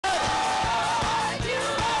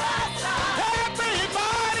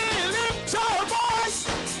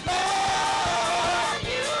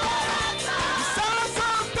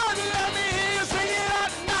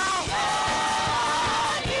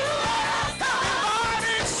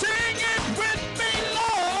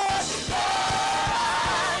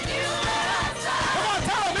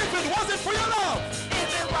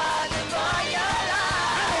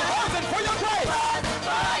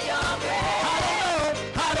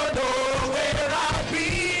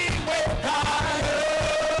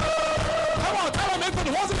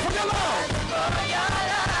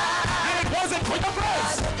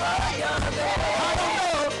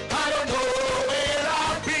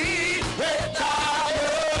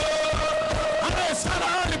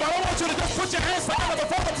face together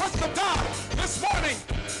before the presence of God this morning.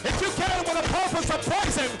 If you can, with a purpose of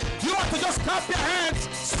praising, you have to just clap your hands,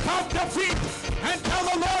 stomp your feet, and tell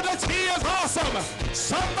the Lord that He is awesome.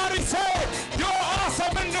 Somebody say, you're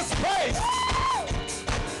awesome in this place.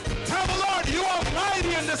 Tell the Lord, you are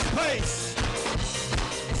mighty in this place.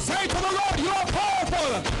 Say to the Lord, you are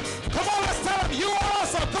powerful. Come on, let's tell him, you are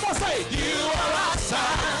awesome. Come on, say, you are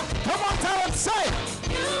awesome. Come on, tell him, say,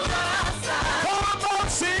 you are awesome. Come on,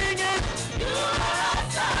 sing it. You are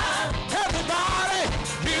awesome. Everybody,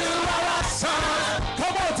 you are awesome.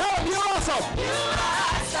 Come on, tell him, you're awesome. You are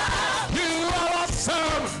awesome. You are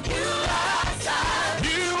awesome. You are awesome.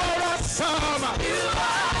 You are awesome. You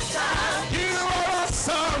are awesome. You are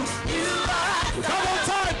awesome. You are awesome.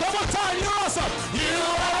 Come on, time, you're awesome. You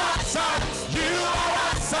are awesome. You are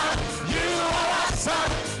awesome. You are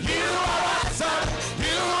awesome. You are awesome.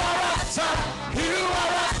 You are awesome. You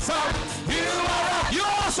are awesome. You are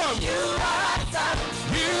awesome. You are awesome.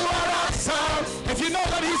 You are awesome. If you know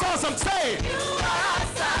that He's awesome, say it. You are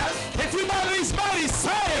awesome. If you know that He's mighty,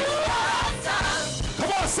 say it. You are awesome.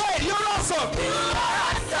 Come on, say it. You're awesome. You are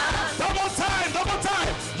awesome. Double time, double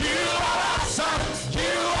time. You are awesome.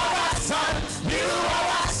 You are awesome. You are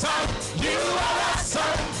awesome. You are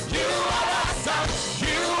awesome. You are awesome.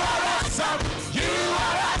 You are awesome. You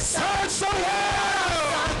are awesome. Search the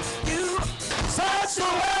world. You search the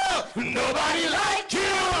world. Nobody like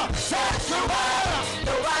you. Search the world.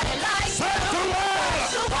 Nobody like you. Search the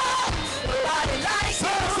world. Nobody like you.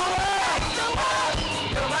 Search the world.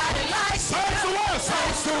 Nobody like you. Search the world.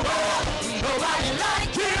 Search the world. Nobody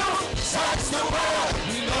like you. Search the world.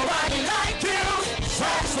 Nobody like you.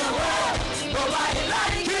 Search the world. Nobody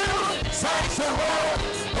like you. Search the world.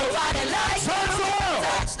 Nobody like you. Search the world.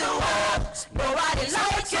 Search the world. Nobody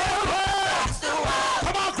like you. Search the world.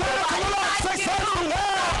 Come on, Claire. Come on. Say search the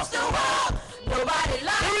world. Search the world. Nobody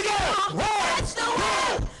like you. Here we go. Search the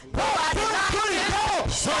world. Nobody like you.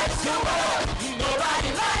 Search the world.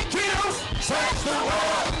 Nobody like you. Search the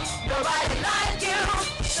world. Nobody like you.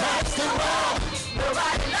 Search the world.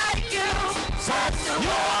 Nobody like you. Search the world.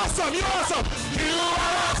 You're awesome. You're awesome. You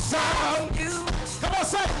are awesome. You. Come on,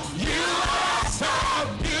 say. You are awesome.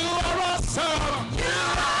 You are awesome. You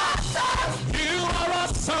are awesome. You are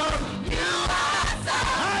awesome. You are awesome.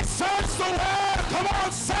 I search the world. Come on,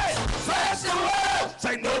 say. Search the world.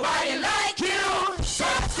 Say nobody like you.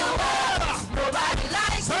 Search the world. Nobody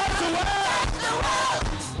like you. Search the world. Search the world.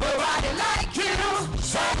 Nobody like you.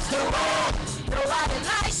 Search the world. Nobody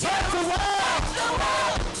like you. Search the world. Search the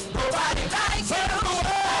world. Nobody like you. Search the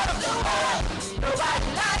world. Search the world.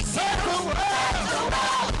 Nobody like you. Search the world. Search the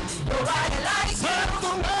world. Nobody like you. Search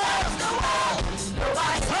the world.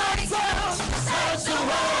 Search the world. Nobody like you. Search the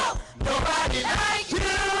world. Nobody like you.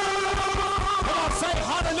 Come on, say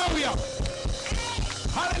hallelujah.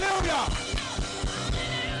 Hallelujah.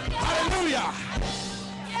 Hallelujah.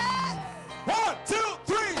 1, 2,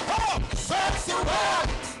 3, 4. Search the world.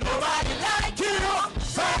 Nobody like you.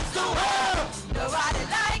 Search the world. Nobody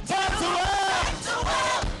like you. Search the world. Search the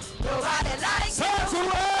world. Nobody like you. Search the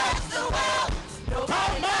world. Search the world.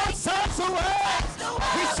 Nobody like you. Search the world.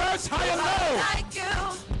 We search high and low.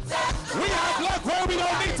 We have looked where we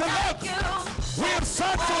don't need to look. We have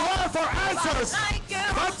searched the world for answers.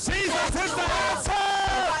 But Jesus is the answer.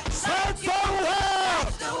 Search the world.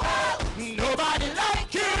 Nobody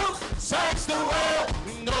like you. Search the world.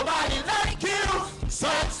 Nobody like you.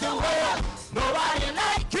 Search the world. Nobody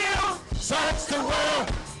like you. Search the world.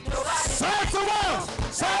 Search the world.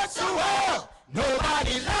 Search the world.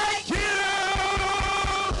 Nobody like you.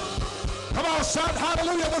 Come on, shout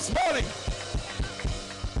hallelujah this morning.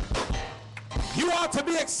 You ought to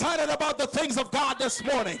be excited about the things of God this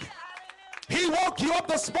morning. He woke you up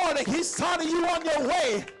this morning. He's starting you on your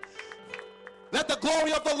way. Let the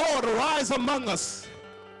glory of the Lord rise among us.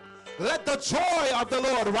 Let the joy of the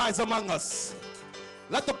Lord rise among us.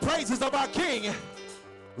 Let the praises of our King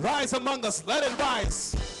rise among us. Let it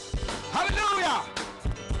rise. Hallelujah.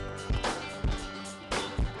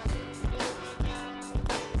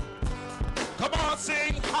 Come on,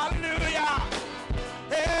 sing hallelujah.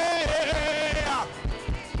 Hey.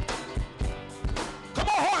 Come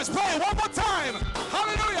on, horns, play one more time.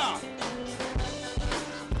 Hallelujah.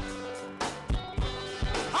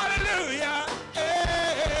 Hallelujah.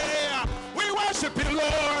 Hey. We worship you,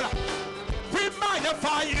 Lord. We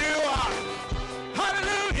magnify you.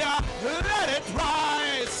 Hallelujah. Let it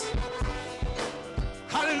rise.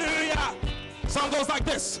 Hallelujah. Song goes like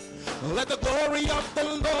this. Let the glory of the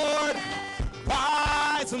Lord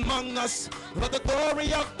rise among us. Let the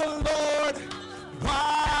glory of the Lord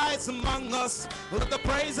rise among us. Let the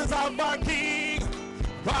praises of our King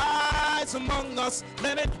rise among us.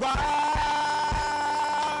 Let it rise.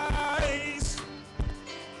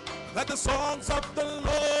 Let the songs of the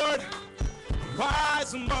Lord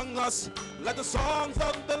rise among us. Let the songs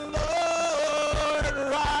of the Lord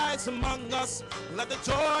rise among us. Let the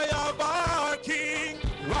joy of our King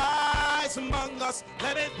rise among us.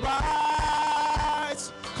 Let it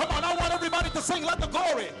rise. Come on, I want everybody to sing. Let the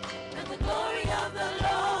glory. Let the glory of the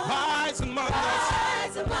Lord Rise among us.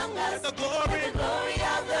 rise among us. Let the glory Let the glory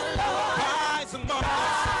of the Lord rise among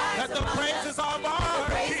us. Let the praises of our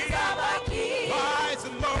praises King of our King rise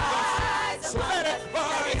among us. So let it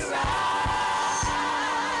rise.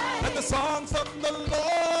 Let the songs of the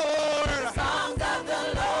Lord songs of the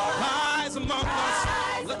Lord rise among us.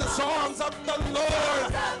 Let the songs of the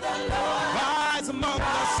Lord rise among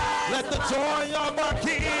us. Let the joy of our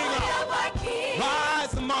King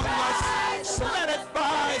rise among us. So let it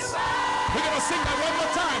rise. We're going to sing that one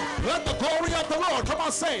more time. Let the glory of the Lord. Come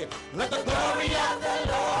on, say it. Let the glory of the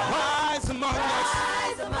Lord rise among us.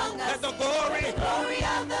 Let the glory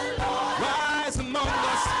of the Lord rise among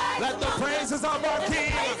us. Let the praises of our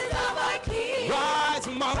King rise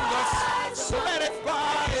among us. So let it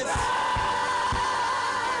rise.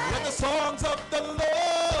 Let the songs of the Lord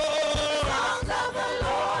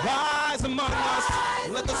rise among us.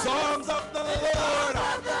 Let the songs of the Lord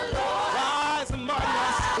rise among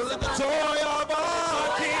us. Let the joy of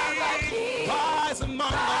our King rise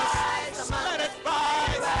among us. So let it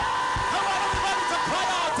rise. Come on, everybody, to cry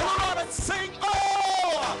out to the Lord and sing,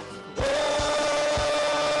 oh,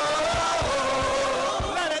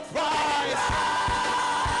 oh, let it rise.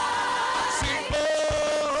 Sing, oh,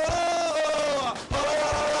 oh,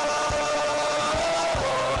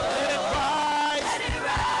 let it rise.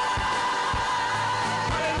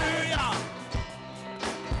 Hallelujah.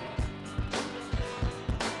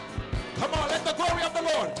 Come on, let the glory of the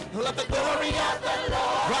Lord. Let the glory of the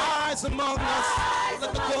Lord rise among us.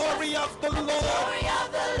 Let the glory of the Lord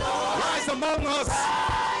rise among us.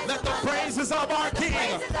 Let the praises of our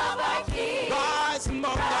King rise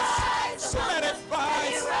among us. So let it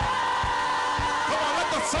rise. Come on, let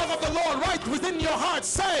the song of the Lord right within your heart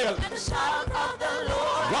say it.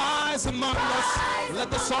 Rise among us. Let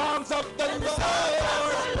the songs of the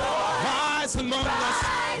Lord rise among us.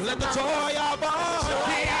 Let the joy of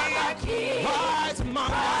our King rise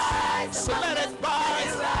among us. So let it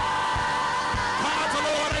rise. Come out to the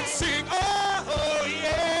Lord and sing. Oh, oh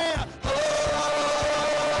yeah. Oh,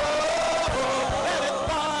 let it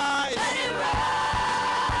rise.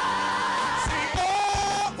 Sing. Oh,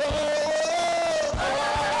 oh,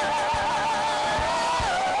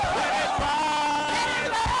 let it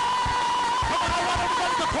rise. Come on, I want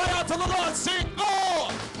everybody to cry out to the Lord. Sing. Oh,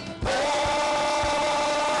 oh,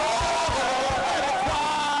 let it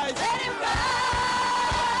rise.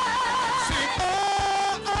 Sing.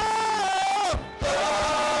 Oh, oh,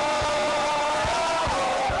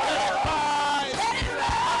 let it rise.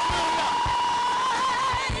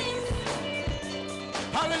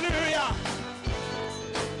 Hallelujah.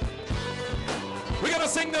 We're going to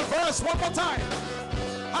sing the verse one more time.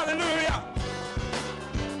 Hallelujah.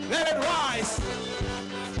 Let it rise.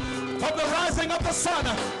 From the rising of the sun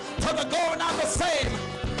to the going of the same.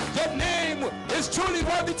 Your name is truly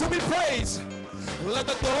worthy to be praised. Let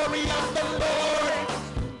the glory of the Lord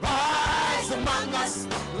rise among us.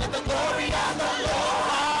 Let the glory of the Lord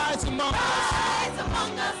rise among us.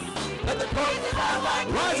 Let the glory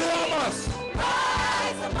rise among us.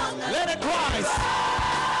 Let it rise.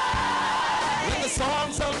 Let the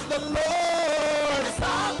songs of the Lord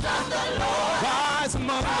rise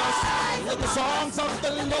among us. Let the songs of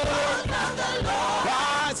the Lord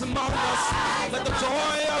rise among us. Let the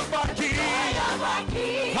joy of our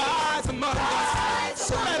King rise among us.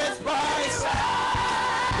 So let it rise.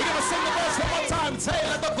 We're going to sing the verse one more time. Say,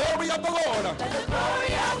 let the glory of the Lord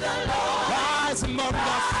rise among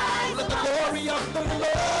us. Let the glory of the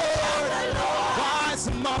Lord rise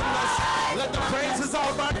among us. Let the praises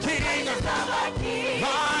of our King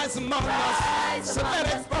rise among us. So let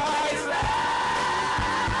it rise.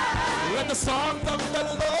 Let the songs of the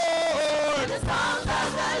Lord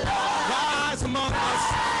rise among us.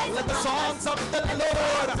 Let the songs of the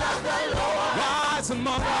Lord rise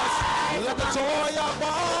among us. Let the joy of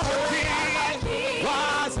our King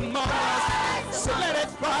rise among us. So let it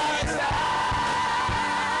rise.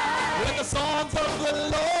 Let the songs of the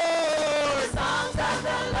Lord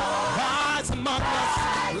rise among us.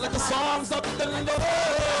 Let the songs of the Lord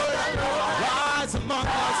rise among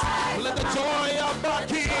us. Let the joy of our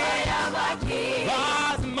King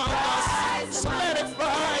rise among us. So let it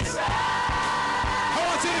rise. I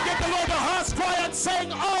want you to give the Lord a harsh cry and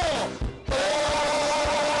sing, oh, oh,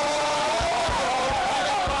 let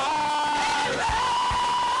it rise.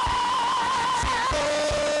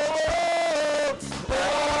 Oh,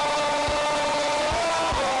 oh,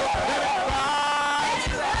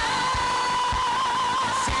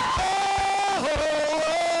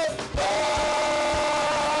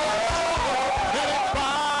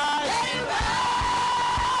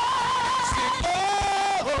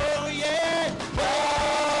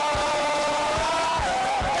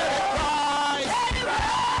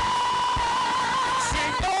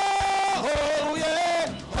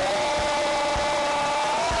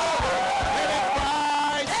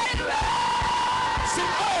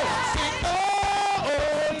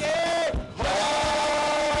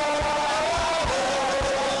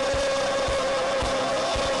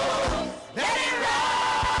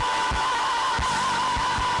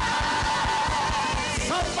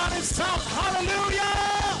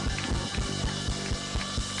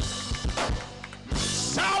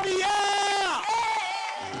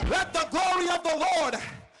 glory of the Lord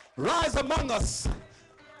rise among us.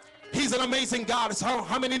 He's an amazing God. So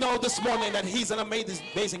how many know this morning that he's an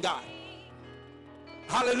amazing God?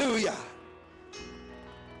 Hallelujah.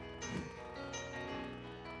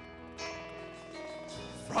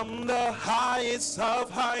 From the highest of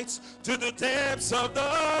heights to the depths of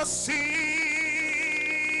the seas,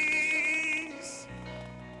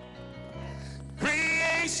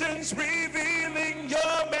 creation's revealing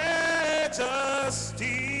your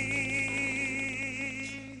majesty.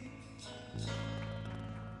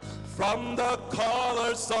 From the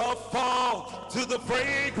colors of fall to the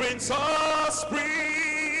fragrance of spring,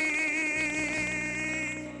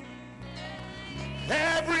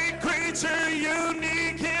 every creature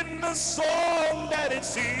unique in the song that it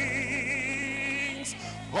sings,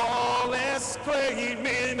 all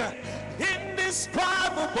exclaiming,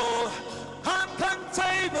 indescribable,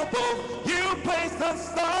 uncontainable. You place the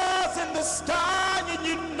stars in the sky and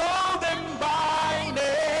you know them by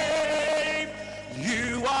name.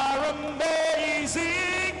 You are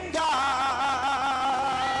amazing God.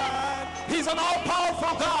 He's an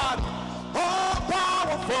all-powerful God,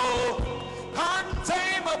 all-powerful,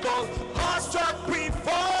 untamable, awestruck, we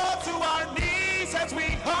fall to our knees as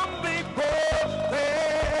we humbly proclaim,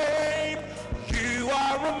 you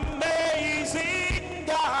are amazing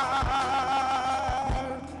God.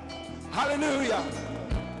 Hallelujah.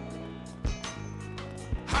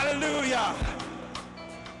 Hallelujah.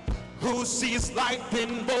 Who sees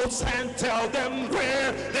lightning bolts and tell them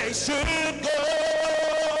where they should go?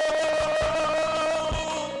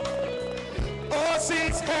 Or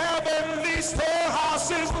sees heavenly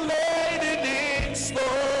storehouses laden in snow?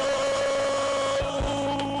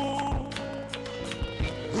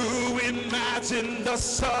 Who imagined the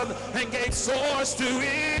sun and gave source to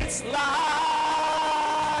its light,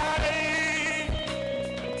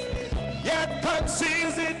 yet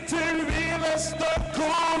conceals it to reveal us the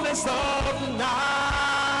coolness of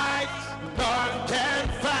night? None can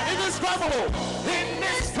find. Indescribable,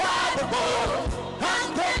 indescribable.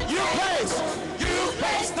 You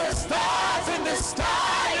place the stars in the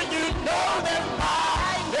sky and you know them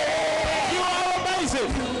by name. You are amazing.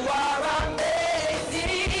 You are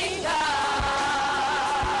amazing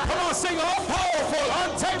God. Come on, sing all powerful,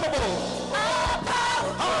 untamable. All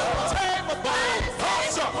powerful, untamable,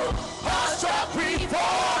 awesome, awestruck. We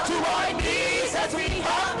fall to our knees as we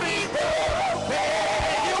humbly proclaim.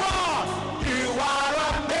 You are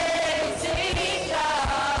amazing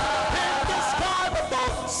God. Indescribable.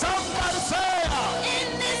 Somebody say,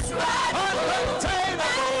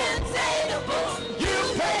 uncontainable. You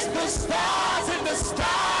place the stars in the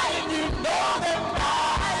sky and you know them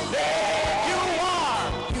by name. You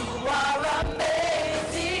are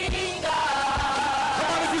amazing God. Come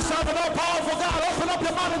on, if you serve an all-powerful God, open up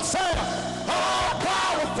your mouth and say,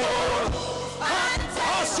 all-powerful,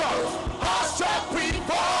 awesome, awestruck, we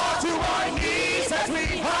fall to our knees as we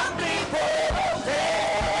humbly proclaim.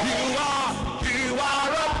 You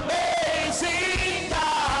are amazing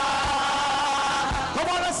God. Come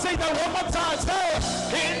on, let's sing that one more time. Say it.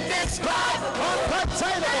 Indescribable,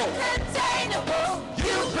 uncontainable.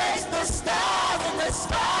 You place the stars in the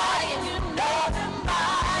sky and you know them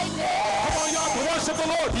by name. Come on, y'all, to worship the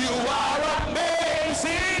Lord. You are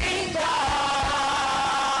amazing God.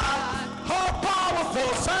 All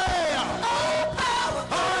powerful, say it. All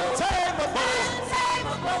powerful, untamable,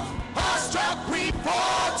 awestruck, we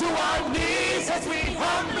fall to our knees as we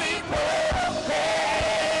humbly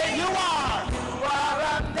proclaim. You are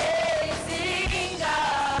amazing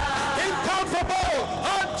God. Incomparable,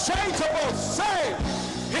 unchangeable, say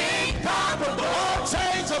incomparable,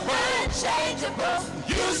 unchangeable.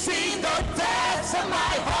 You see the depths of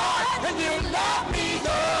my heart and you love me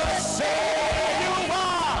the same.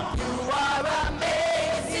 You are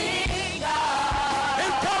amazing God.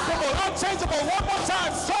 Incomparable, unchangeable. One more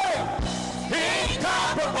time, say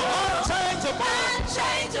incomparable,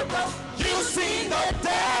 unchangeable. You see the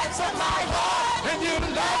depths of my heart and you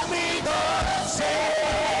love me the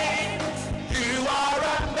same. You are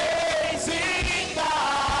amazing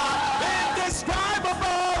God.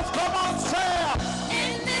 Indescribable, come on, say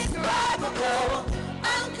indescribable,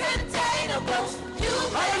 uncontainable. You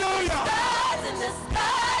place the stars in the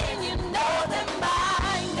sky and you know them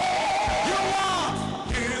by name.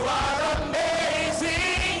 You are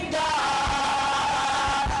amazing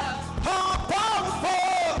God. All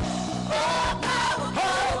powerful,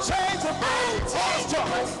 unchangeable,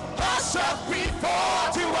 awestruck, we fall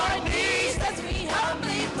to our knees as we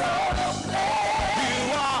humbly proclaim.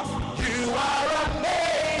 You are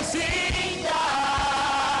amazing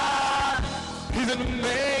God. He's an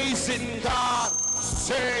amazing God.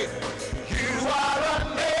 Say, you are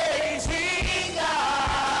amazing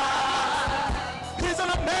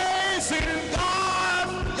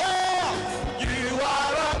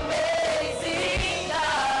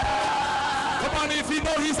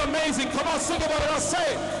on, sing it with us.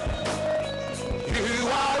 Say it. You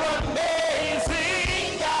are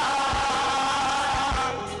amazing,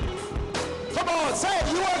 God. Come on, say it.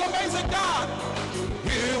 You are an amazing God.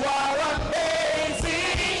 You are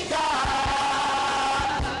amazing,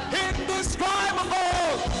 God.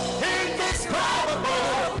 Indescribable,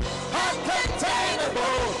 indescribable,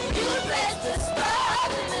 uncontainable. You bless the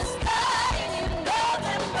stars in the sky and you know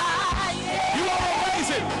them by name. You are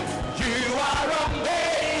amazing. You are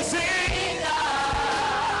amazing.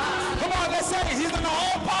 Come on, let's say it. He's an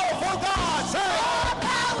all-powerful God. Say it.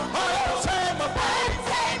 Untamable.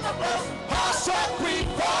 Awesome. We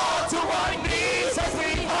fall to our knees as we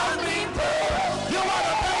humbly pray. You are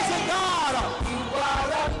an amazing God. You are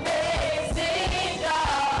amazing,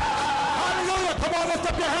 God. Hallelujah. Come on, lift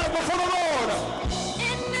up your hands before the Lord.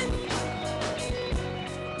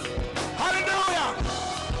 Hallelujah.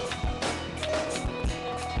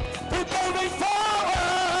 We're moving forward.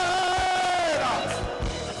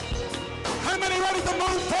 How many ready to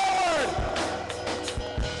move forward?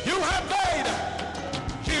 You have made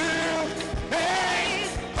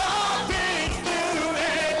all things new,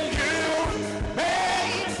 and you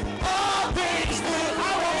made all things new.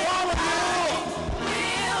 I will follow you.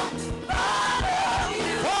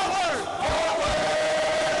 Forward, forward.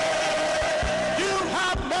 You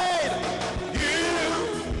have made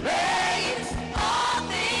All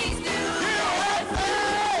things new. You have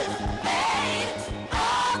made.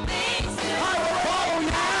 All things new. I will follow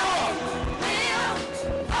you. Will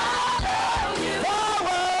follow you.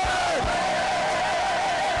 Forward.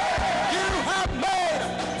 You have made.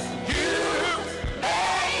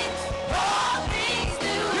 All things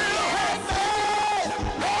new. You have made.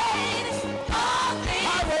 All things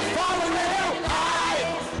I will follow you.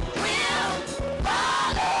 will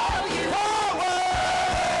follow you. Forward.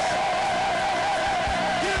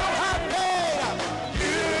 You have made.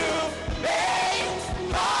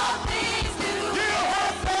 All things new. You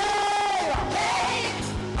have made.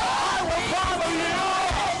 I will follow you.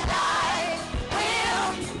 I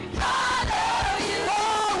will follow you.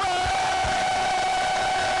 Forward.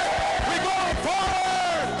 We're going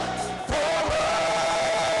forward.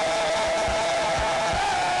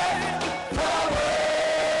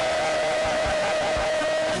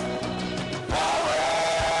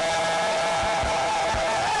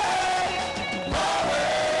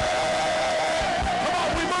 Come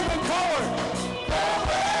on, we're moving forward.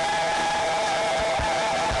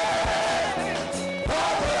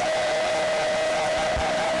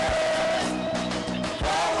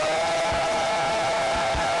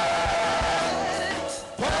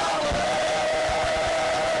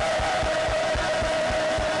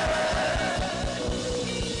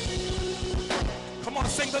 Come on,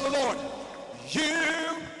 sing to the Lord.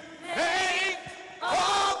 You make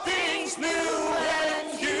all things new,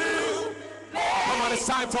 and you. Come on, it's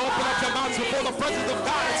time to open up your mouths before the presence of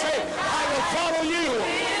God and say, I will follow you.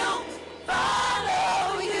 Will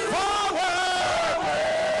follow you. Forward.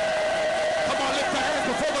 Come on, lift your hands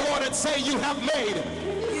before the Lord and say, you have made.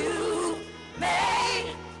 You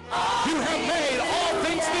made all You have made all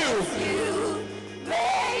things new. you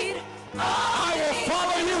made all. I will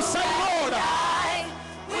follow you, say Lord. I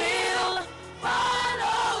will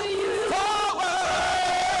follow you. Forward.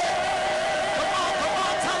 Come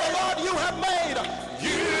on, tell the Lord you have made.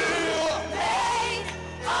 You Made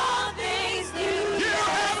all things new. You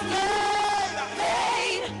have made.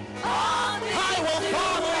 Made all things I will new.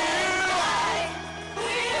 follow you. I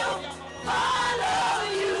will follow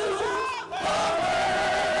you.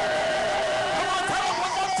 Come on, tell him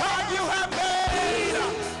one more time. You have made.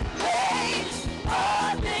 Made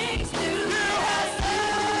all things new. You have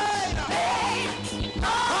made. Made I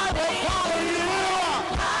all will follow you.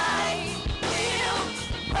 I will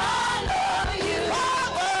follow you.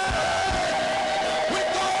 Forward.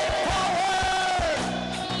 We're going forward.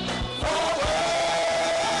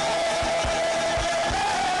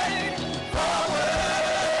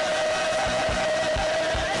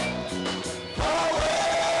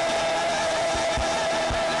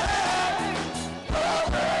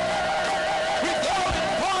 We're going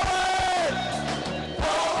forward.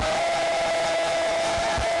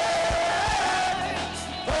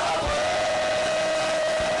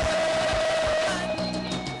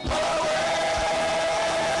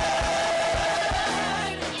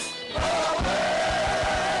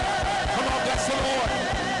 Come on, bless the Lord.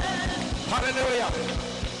 Hallelujah.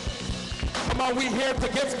 Come on, we're here to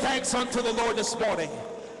give thanks unto the Lord this morning.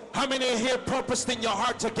 How many are here purposed in your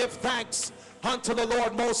heart to give thanks unto the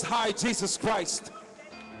Lord Most High, Jesus Christ?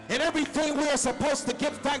 In everything we are supposed to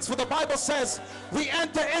give thanks, for the Bible says we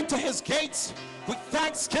enter into his gates with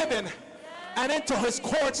thanksgiving and into his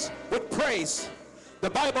courts with praise. The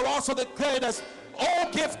Bible also declared us, oh,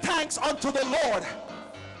 give thanks unto the Lord,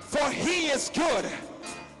 for he is good,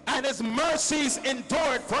 and his mercies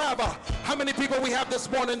endured forever. How many people we have this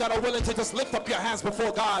morning that are willing to just lift up your hands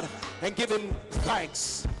before God and give him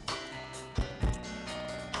thanks?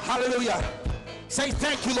 Hallelujah. Say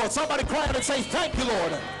thank you, Lord. Somebody cry out and say thank you,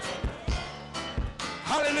 Lord.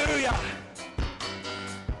 Hallelujah.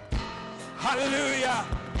 Hallelujah.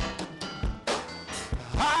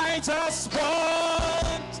 I just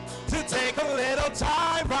want to take a little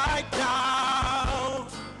time right now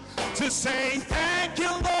to say thank you,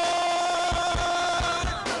 Lord,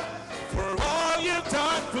 for all you've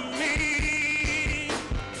done for me.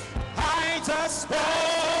 I just want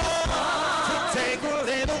to take a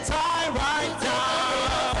little time right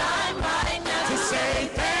now to say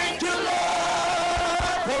thank you,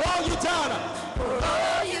 Lord, for all you've done.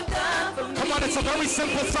 Come on, it's a very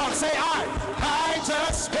simple song. Say I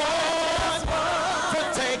just want to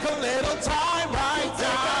take a little time right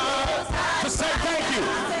now to say thank you.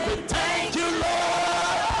 Thank you, Lord,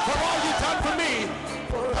 for all you've done for me.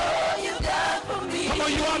 Come on,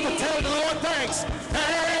 you ought to tell the Lord thanks.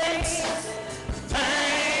 Thanks,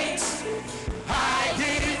 thanks. I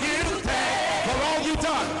give you thanks for all you've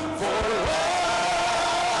done. For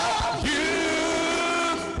all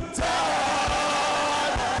you've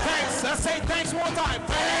done. Thanks. Let's say thanks one time.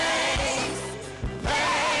 Thanks,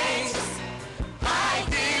 thanks. I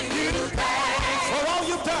give you thanks for all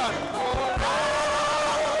you've done.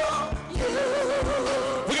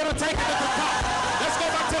 We're going to take it at the top. Let's go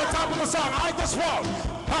back to the top of the song. I just want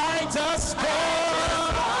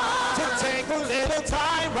to take a little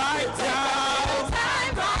time right now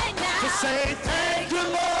to say thank you,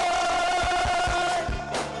 Lord,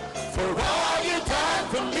 for all you've done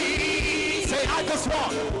for me. Say, I just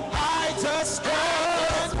want to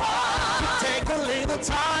take a little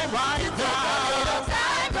time right now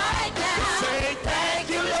to say thank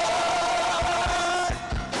you, Lord,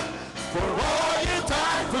 for all you've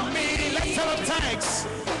done for me. Let's tell them thanks.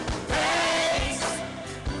 Thanks,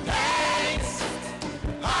 thanks.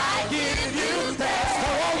 I give you thanks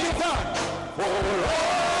for all you've done. For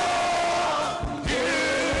all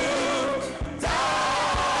you've done.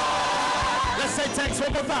 Let's say thanks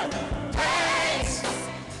one more time. Thanks,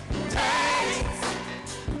 thanks.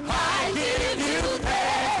 I give you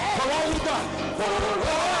thanks for all you've done. For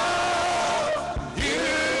all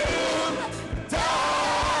you've done.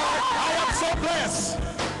 I am so blessed.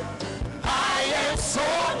 I am so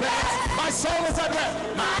blessed. My soul is at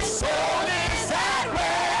rest. My soul is at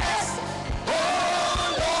rest. Oh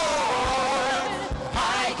Lord,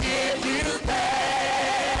 I give you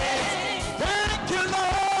thanks. Thank you,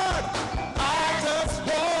 Lord. I just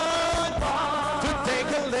want to take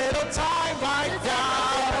a little time right now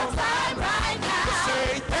to say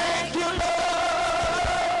thank you,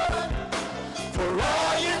 Lord, for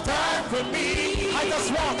all you've done for me. I just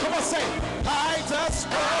want, come on, say, I just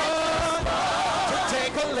want to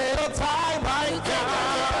take a little time right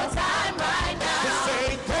now to say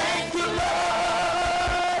thank you,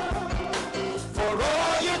 Lord, for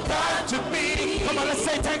all you've done to me. Come on, let's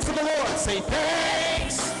say thanks to the Lord. Say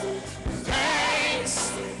thanks,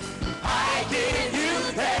 thanks. I give you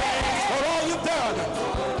thanks for all you've done.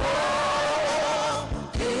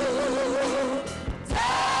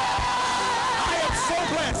 I am so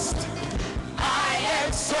blessed. I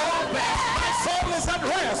am so blessed. My soul is at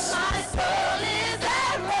rest.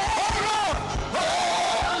 Oh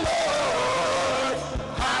Lord,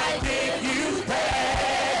 I give you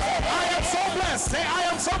thanks. I am so blessed. Say, I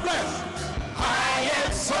am so blessed. I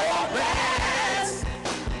am so blessed.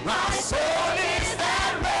 My soul is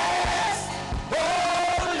at rest. Oh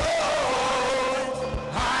Lord,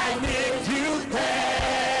 I give you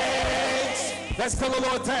thanks. Let's tell the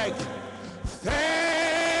Lord thank you.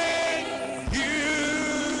 Thank you,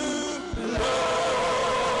 Lord.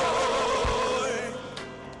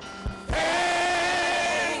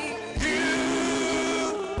 Thank you,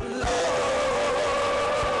 Lord.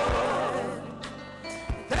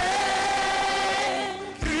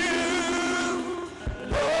 Thank you,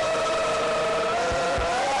 Lord.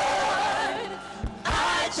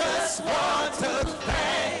 I just want to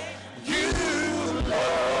thank you,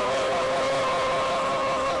 Lord.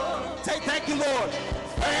 Say thank you, Lord.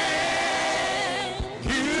 Thank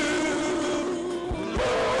you, Lord.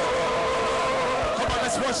 Come on,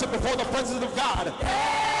 let's worship before the presence of God.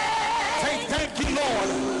 Say thank you, Lord.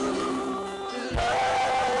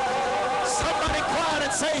 Somebody cry out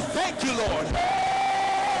and say thank you, Lord.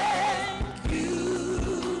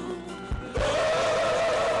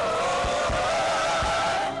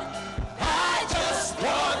 I just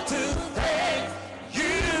want to thank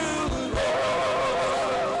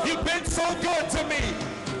You've been so good to me.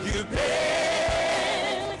 You've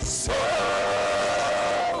been so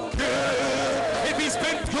good. If he's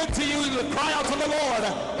been good to you, you cry out to the Lord.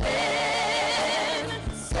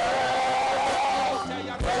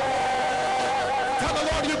 Tell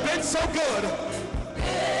the Lord, you've been so good.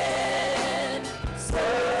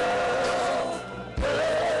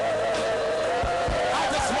 I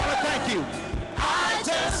just want to thank you. I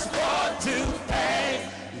just want to thank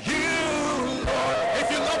you, Lord.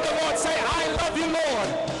 If you love the Lord, say, I love you, Lord.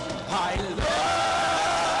 I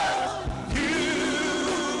love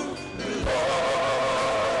you, Lord.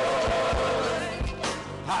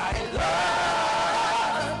 I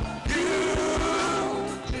love you,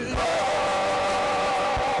 Lord.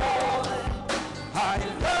 I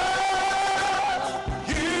love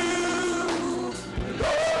you,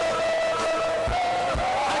 Lord.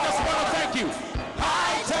 I just want to thank you.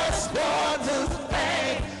 I just want to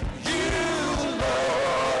thank you,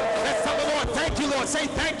 Lord. Let's tell the Lord, thank you, Lord. Say,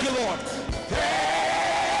 thank you, Lord.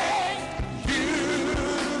 Thank you,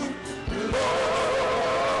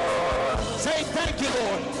 Lord. Say, thank you,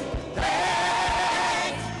 Lord.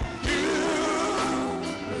 Thank you,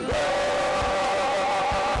 Lord.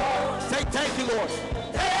 Say, thank you, Lord.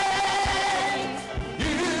 Thank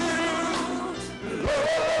you, Lord.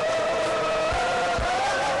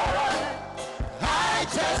 I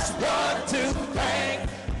just want to thank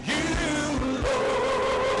you,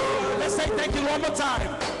 Lord. Let's say thank you one more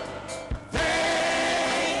time.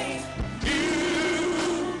 Thank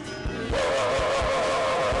you, Lord.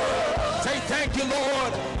 Say thank you,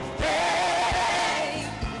 Lord. Thank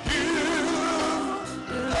you,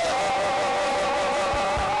 Lord.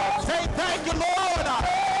 Say thank you, Lord.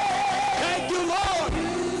 Thank you, Lord.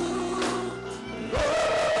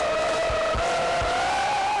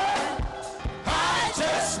 I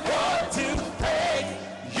just want to thank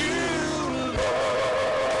you, Lord.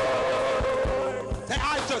 Say,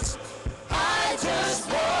 I just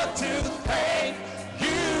want to thank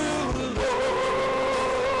you, Lord.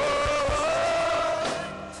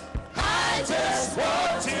 I just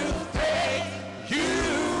want to thank you,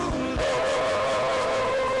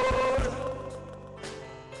 Lord.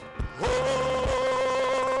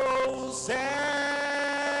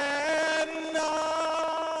 Hosanna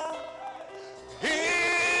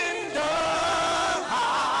in the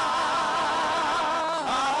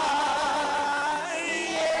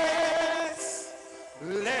highest.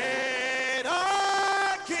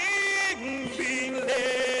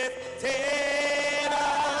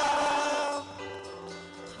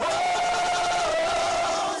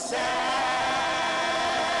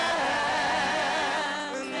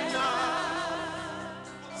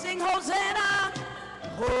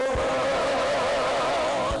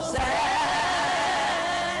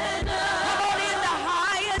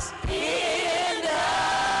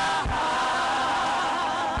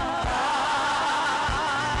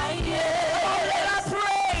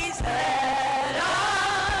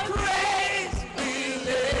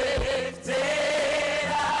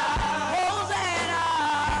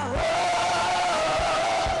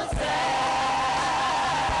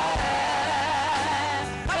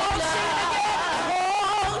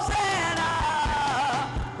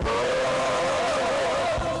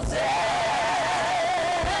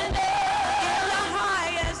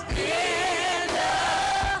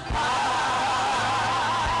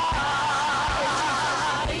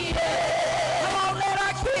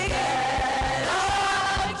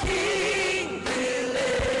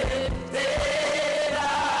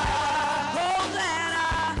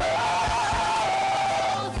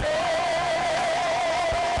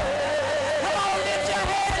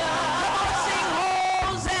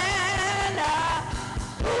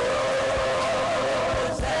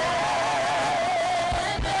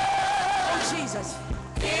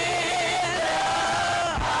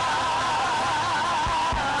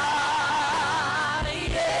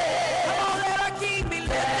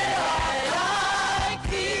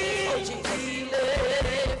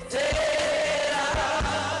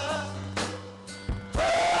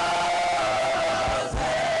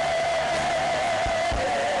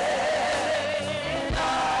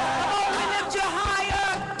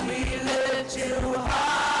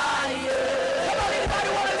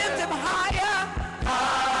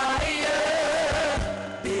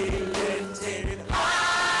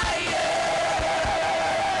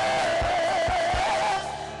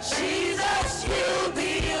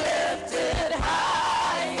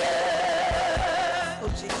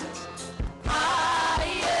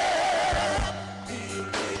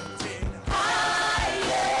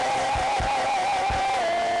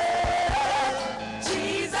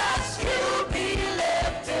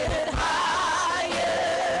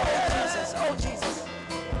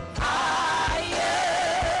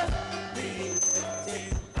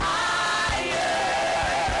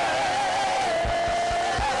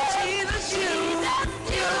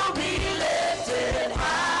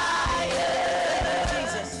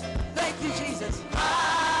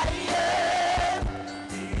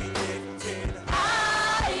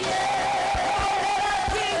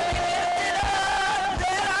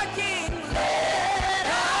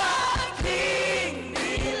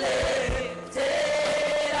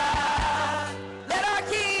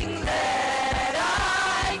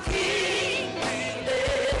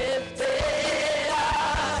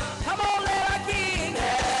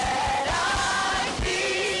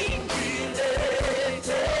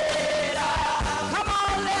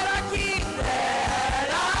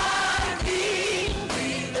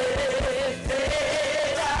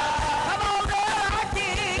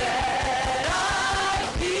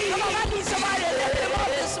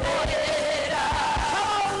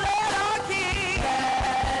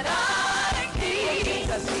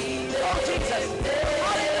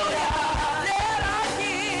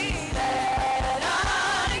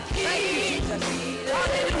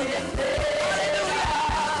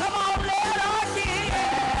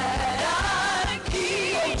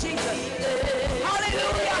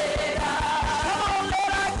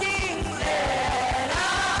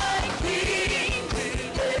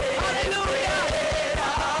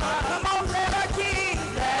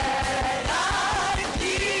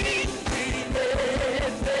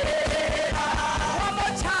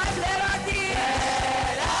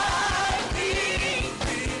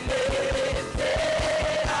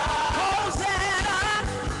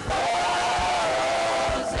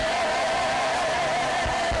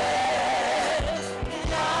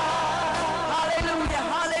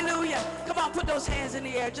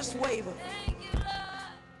 air. Just wave them.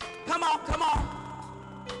 Come on, come on.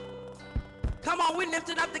 Come on, we're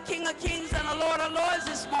lifting up the King of Kings and the Lord of Lords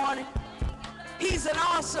this morning. He's an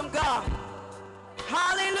awesome God.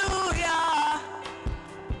 Hallelujah.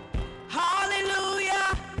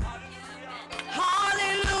 Hallelujah.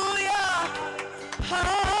 Hallelujah.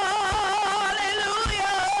 Hallelujah.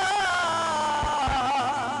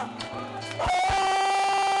 Oh,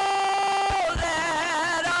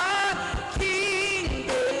 let our King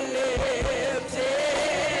be lifted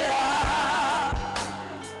up.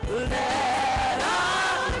 Let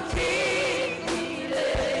our King be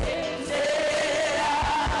lifted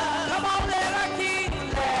up. Come on, let our King,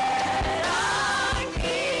 let our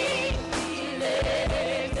King be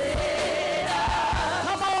lifted up.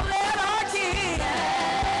 Come on, let our King,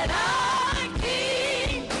 let our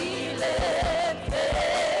King be lifted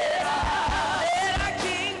up. Let our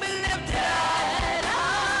King be lifted up. Let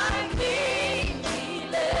our King be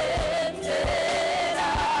lifted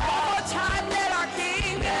up. One more time, let our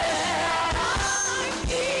King, let our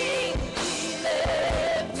King be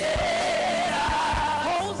lifted up.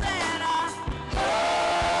 Hosanna,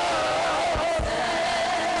 Hosanna.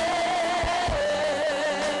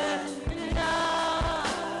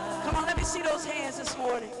 Come on, let me see those hands this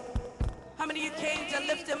morning. How many of you came to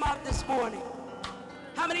lift him up this morning?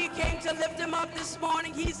 How many of you came to lift him up this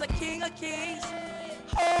morning? He's the King of Kings.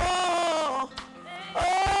 Oh,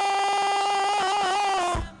 oh.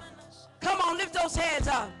 Come on, lift those hands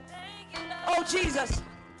up. Oh, Jesus.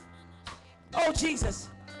 Oh, Jesus.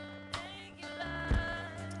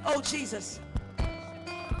 Oh, Jesus.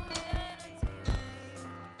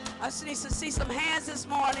 I just need to see some hands this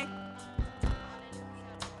morning.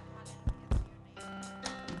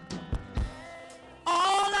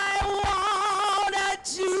 All I wanna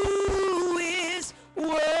do is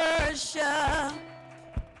worship.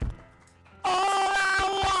 All I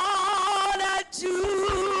wanna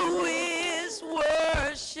do is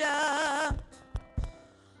worship.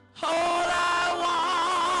 All I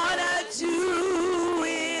wanna do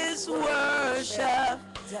is worship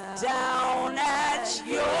down at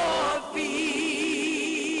your feet.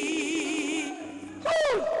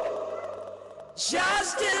 Woo!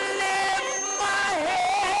 Just to lift my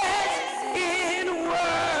head in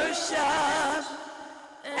worship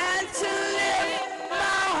and to lift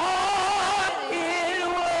my heart in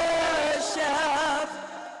worship.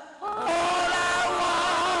 All I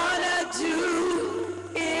wanna do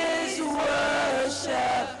is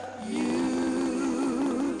worship you.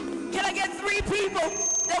 Can I get 3 people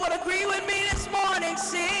that would agree with me this morning?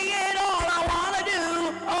 Sing it. All I wanna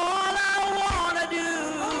do, all I wanna do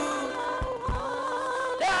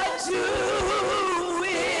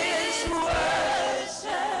is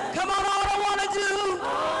worship. Come on, all I wanna do,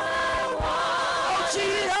 oh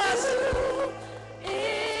Jesus,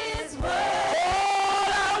 is worship.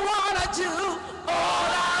 All I wanna do,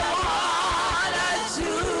 all I wanna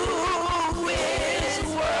do is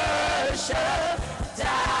worship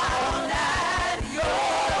down at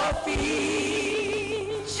your feet.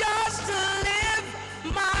 Just to lift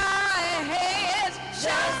my hands,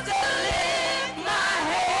 just to lift my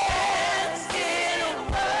hands in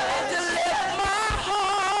worship, to lift my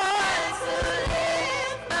heart, to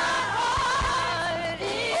lift my heart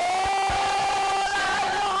in all I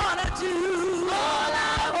wanna do, all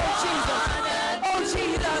I oh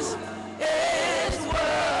Jesus, is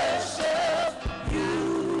worship you.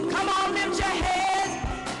 Come on, lift your hands,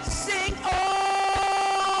 sing all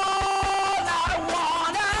I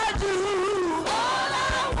wanna do, all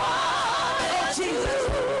I wanna oh Jesus,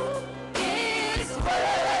 is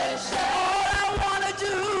worship. All I wanna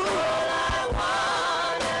do, all I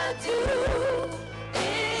wanna do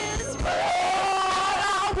is worship. All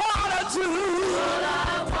I wanna do, all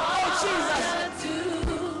I wanna do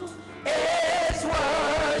is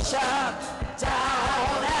worship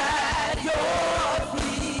down at your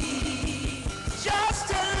feet. Just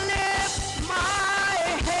to lift my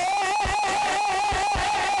head,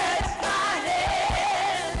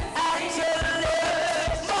 and to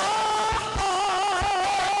lift my heart,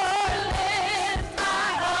 lift my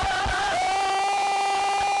heart.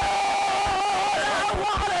 All I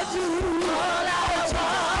wanna do, all I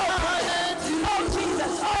wanna do, oh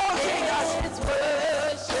Jesus, is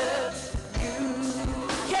worship you.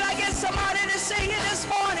 Can I get somebody to sing it this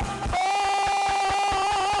morning? All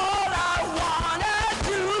I wanna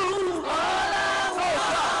do, all I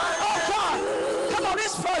wanna oh God, come on,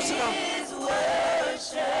 it's personal. Is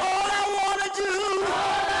worship. All I wanna do,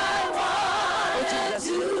 all I wanna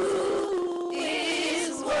do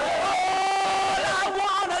is worship. All I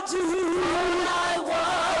wanna do, all I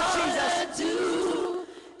wanna do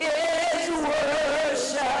is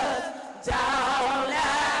worship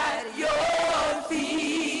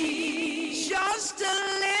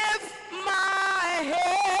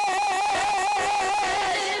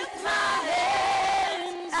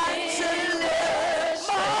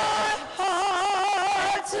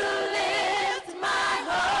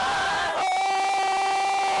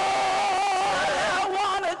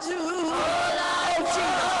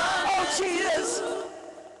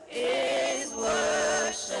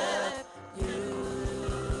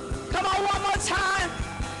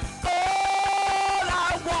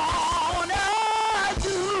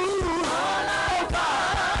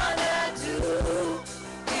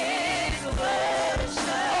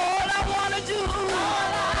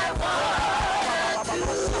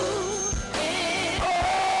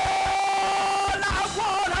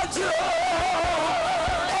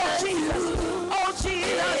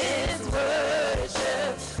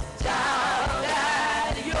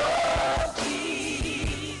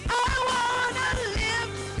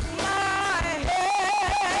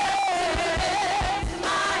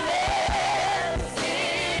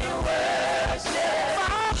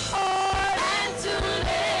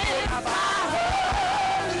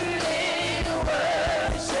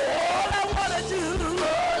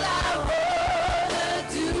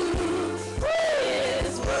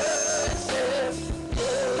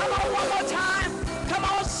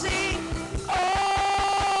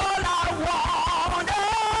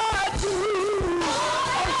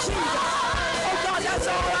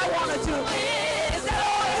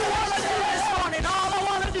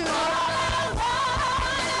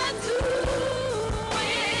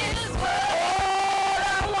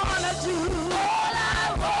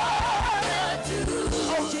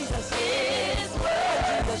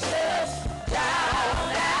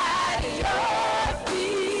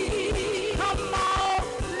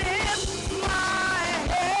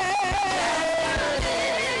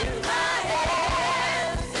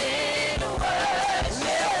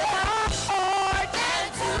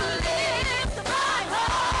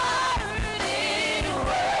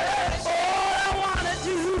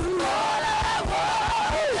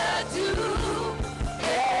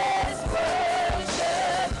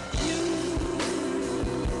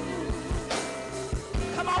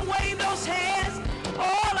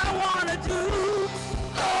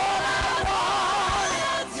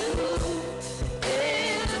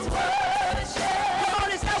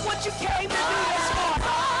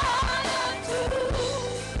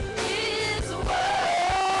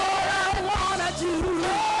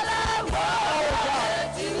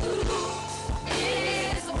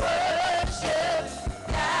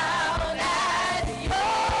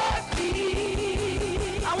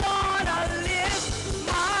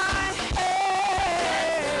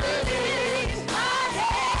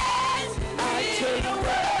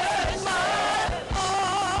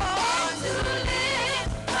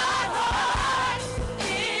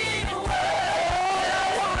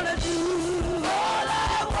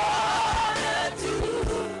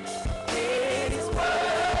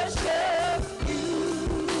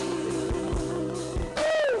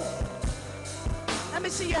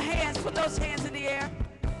hands. Put those hands in the air.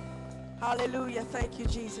 Hallelujah. Thank you,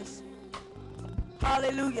 Jesus.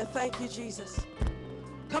 Hallelujah. Thank you, Jesus.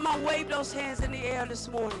 Come on, wave those hands in the air this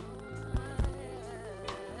morning.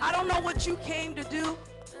 I don't know what you came to do,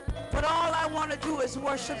 but all I want to do is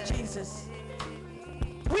worship Jesus.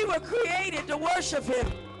 We were created to worship him.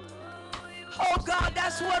 Oh God,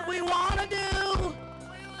 that's what we want to do.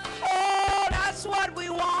 Oh, that's what we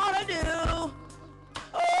want to do.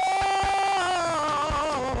 Oh,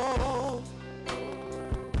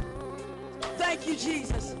 thank you,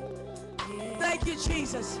 Jesus. Thank you,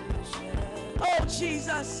 Jesus. Oh,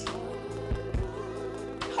 Jesus.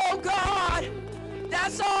 Oh, God,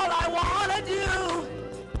 that's all I want to do.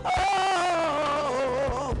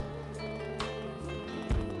 Oh,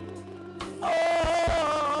 oh.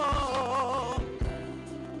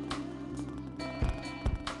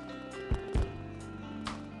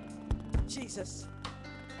 Jesus.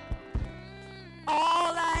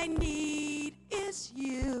 All I need is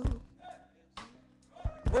you.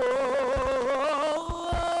 Oh,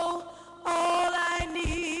 all I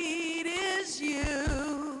need is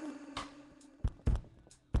you.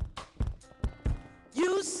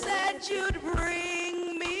 You said you'd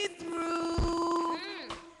bring me through,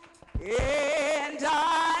 and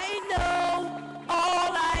I know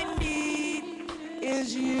all I need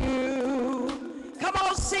is you. Come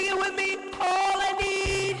on, sing it with me.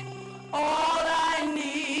 All I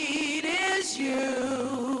need is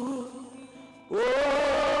you. Oh,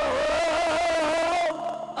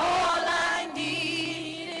 all I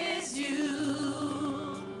need is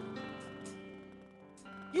you.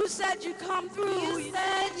 You said you'd come through. You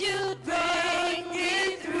said you'd bring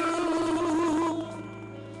me through,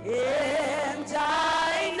 and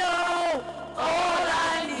I know all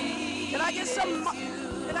I need. Can I get some?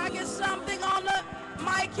 Can I get something on the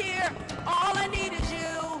mic here? All I need is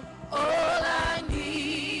you. All I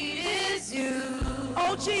need is you.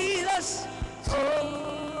 Oh, Jesus. Oh,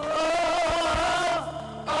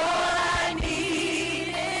 all I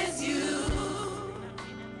need is you.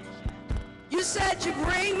 You said you'd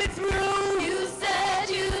bring me through. You said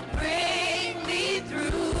you'd bring me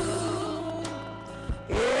through.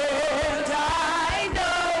 And I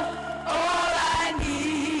know all I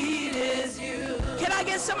need is you. Can I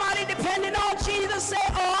get somebody depending on Jesus? Say,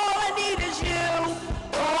 all I need is you.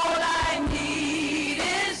 All I need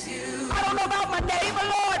is you. I don't know about my neighbor,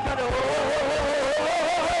 Lord, but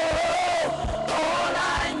all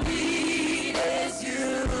I need is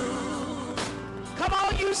you. Come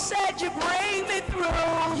on, you said you bring me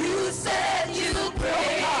through. You said you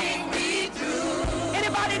bring me through.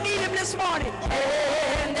 Anybody need him this morning?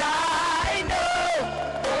 And I know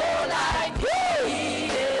all I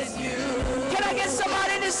need is you. Can I get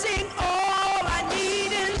somebody to sing? All I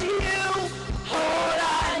need is you. All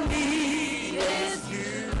I need is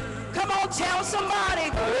you. Come on, tell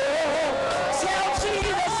somebody. Tell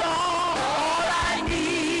Jesus all I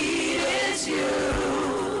need is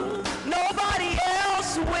you. Nobody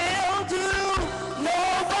else will do.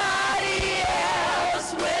 Nobody else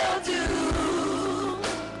will do.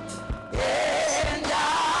 And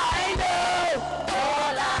I know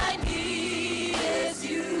all I need is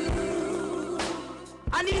you.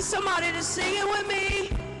 I need somebody to sing it with me.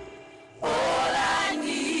 All I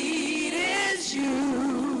need is you.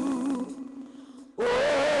 Oh,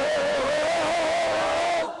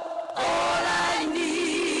 all I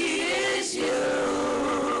need is you.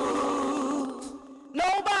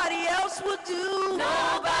 Nobody else will do.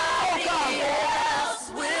 Nobody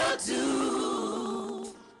else will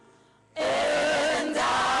do. And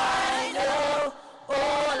I know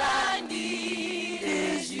all I need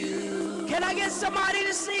is you. Can I get somebody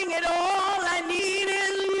to sing it? All I need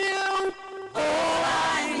is you. All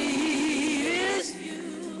I need is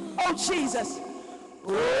you. Oh, Jesus.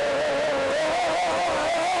 Oh,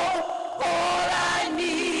 all I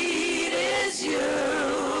need is you.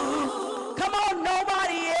 Come on,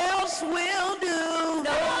 nobody else will do.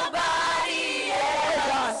 Nobody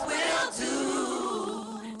else will do.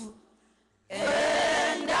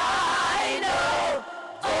 And I know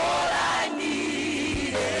all I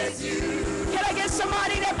need is you. Can I get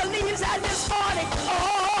somebody that believes that this morning?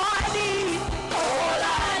 All I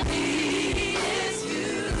need is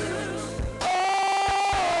you. Oh,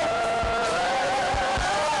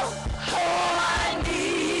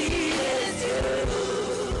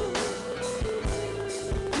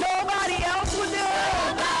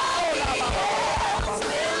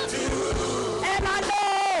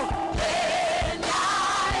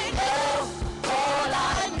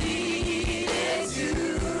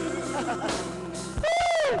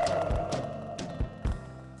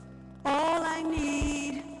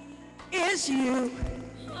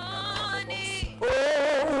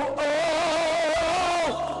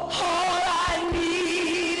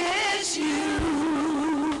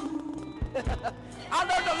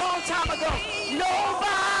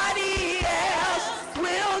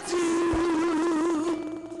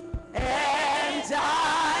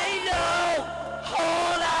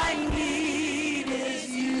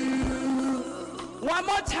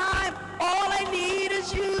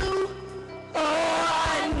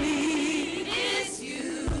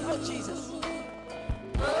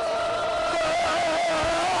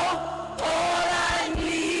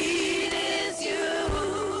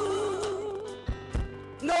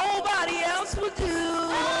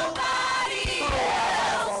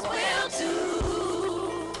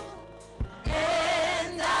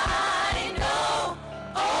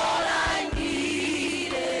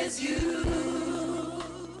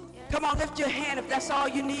 lift your hand if that's all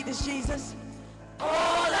you need is Jesus. All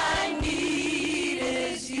I need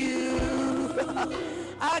is you.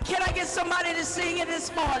 Can I get somebody to sing it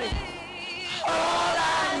this morning? All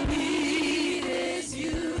I need is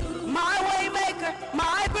you. My way maker,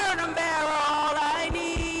 my burden bearer, all I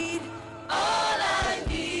need. All I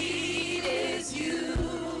need is you.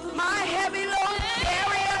 My heavy load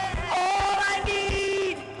carrier, all I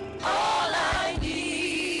need. All I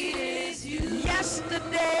need is you.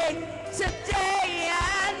 Yesterday, today,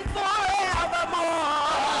 and forevermore.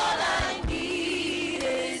 All I need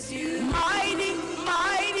is you. Mighty,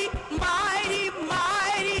 mighty, mighty,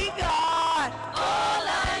 mighty God. All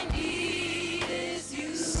I need is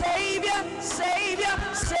you. Savior, Savior,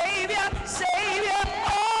 Savior, Savior,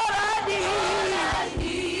 all I All need. I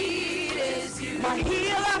need is you. My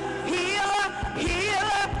healer, healer,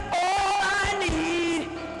 healer, all I need.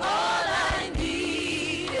 All I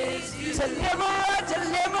need is you. Deliverer,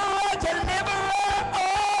 deliverer, deliverer,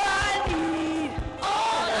 all I need.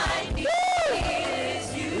 All I need is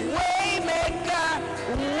you. Waymaker,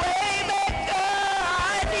 waymaker,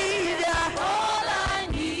 I need ya. All I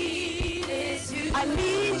need is you. I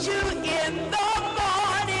need you in the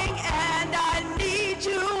morning and I need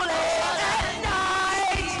you late at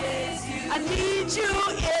night. I need you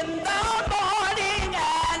in the morning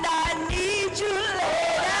and I need you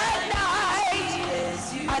late at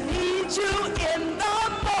night. I need you in the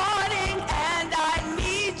morning and I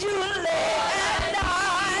need you late at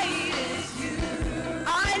night.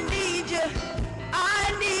 I need you.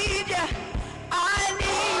 I need you. I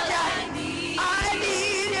need you. I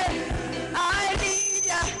need you. I need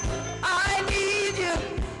you. I need you.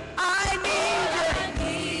 I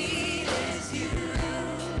need you.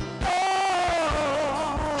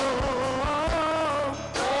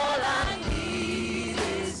 All I need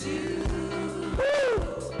is you.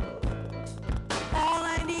 All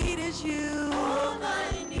I need is you. All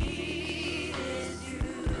I need is you.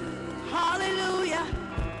 Hallelujah.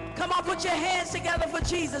 Come on, put your hands together for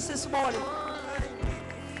Jesus this morning.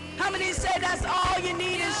 How many say that's all you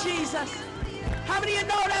need is Jesus? How many of you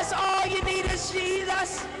know that's all you need is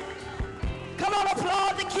Jesus? Come on,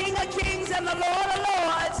 applaud the King of Kings and the Lord of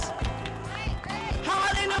Lords.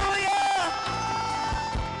 Hallelujah.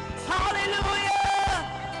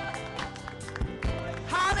 Hallelujah.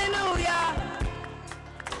 Hallelujah.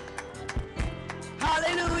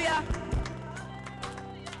 Hallelujah.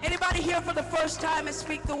 Anybody here for the first time and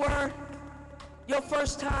speak the word? Your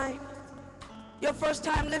first time? Your first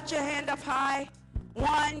time, lift your hand up high.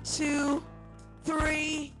 1, 2,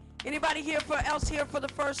 3. Anybody else here for the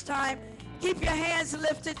first time? Keep your hands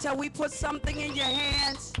lifted till we put something in your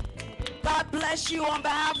hands. God bless you on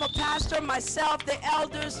behalf of Pastor, myself, the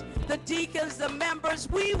elders, the deacons, the members.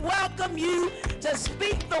 We welcome you to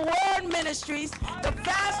Speak the Word Ministries, the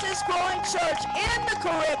fastest growing church in the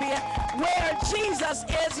Caribbean where Jesus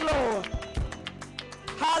is Lord.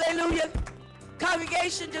 Hallelujah.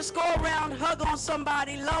 Congregation, just go around, hug on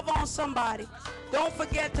somebody, love on somebody. Don't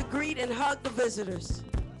forget to greet and hug the visitors.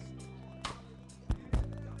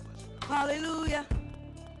 Hallelujah.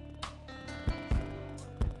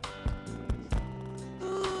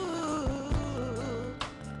 Ooh,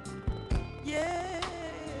 yeah.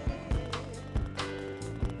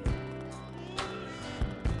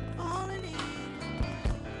 All I need.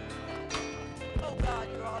 Oh God,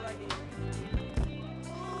 you're all I need.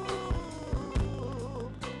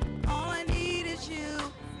 Ooh, all I need is you.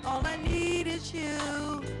 All I need is you.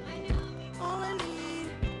 All I need.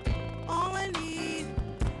 All I need.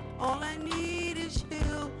 All I need is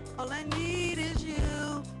you. All I need is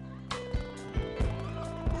you.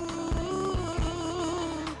 Ooh,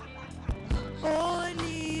 all I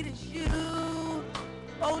need is you.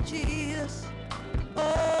 Oh Jesus.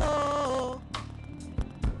 Oh,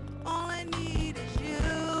 all I need is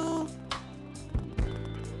you.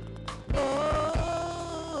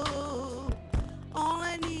 Oh, all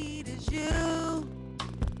I need is you.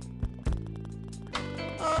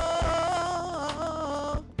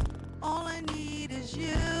 Oh, all I need is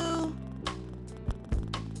you.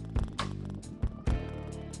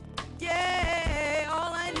 Yeah,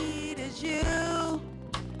 all I need is you.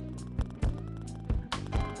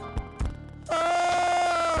 Oh,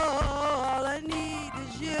 all I need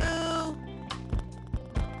is you.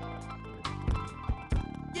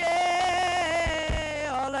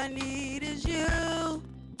 Yeah, all I need is you.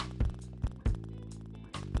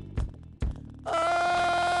 Oh,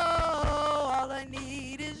 all I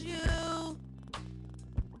need is you.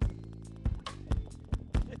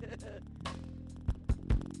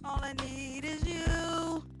 All I need is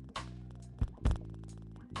you.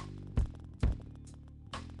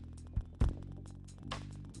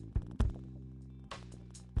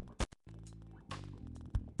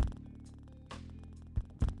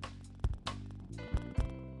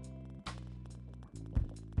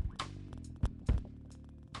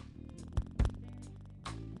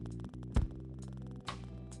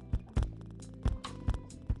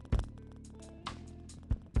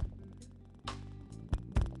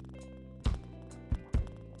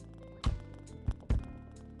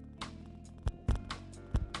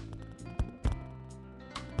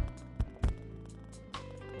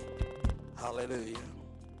 Hallelujah.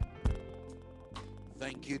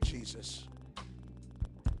 Thank you, Jesus.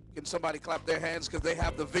 Can somebody clap their hands because they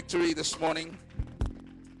have the victory this morning?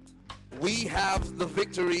 We have the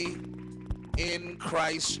victory in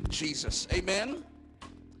Christ Jesus. Amen.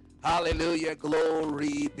 Hallelujah.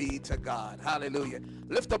 Glory be to God. Hallelujah.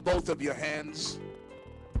 Lift up both of your hands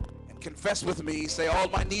and confess with me. Say, all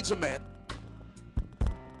my needs are met.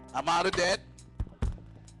 I'm out of debt.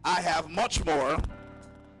 I have much more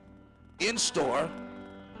in store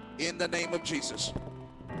in the name of Jesus.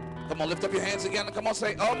 Come on, lift up your hands again. Come on,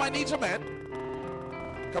 say, all my needs are met.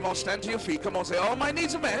 Come on, stand to your feet. Come on, say, all my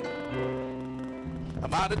needs are met.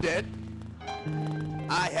 I'm out of debt.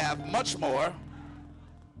 I have much more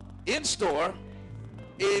in store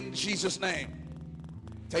in Jesus' name.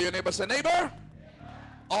 Tell your neighbor, say, neighbor,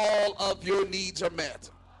 all of your needs are met.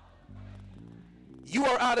 You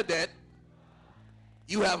are out of debt.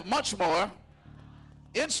 You have much more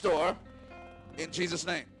in store in Jesus'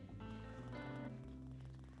 name.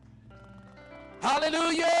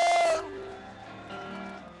 Hallelujah.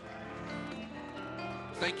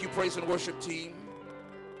 Thank you, praise and worship team.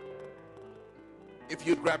 If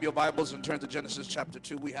you'd grab your Bibles and turn to Genesis chapter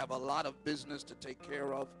 2, we have a lot of business to take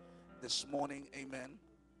care of this morning, amen,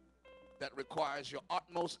 that requires your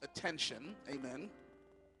utmost attention, amen,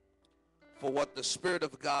 for what the Spirit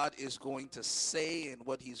of God is going to say and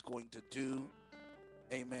what he's going to do,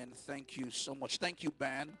 amen. Thank you so much. Thank you,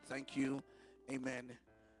 band. Thank you, amen.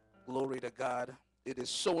 Glory to God. It is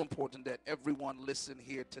so important that everyone listen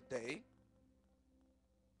here today.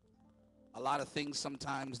 A lot of things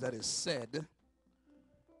sometimes that is said,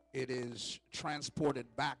 it is transported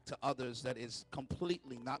back to others that is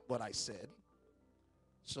completely not what I said.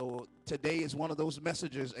 So today is one of those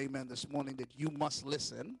messages, amen, this morning that you must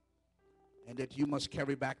listen and that you must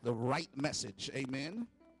carry back the right message, amen,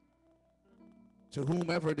 to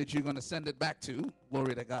whomever that you're going to send it back to.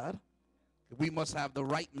 Glory to God. We must have the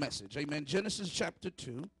right message, amen. Genesis chapter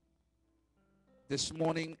 2 this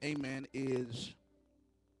morning, amen, is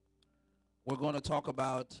we're going to talk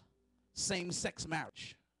about same-sex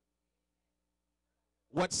marriage.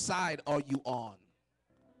 What side are you on?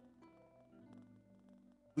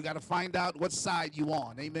 We got to find out what side you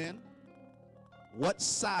on. Amen. What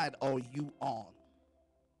side are you on?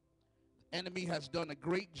 The enemy has done a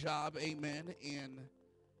great job, amen, in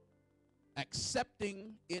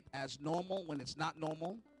accepting it as normal when it's not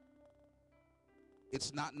normal.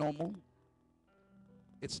 It's not normal.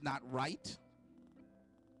 It's not right.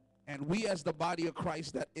 And we as the body of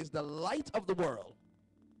Christ that is the light of the world,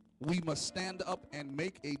 we must stand up and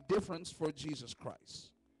make a difference for Jesus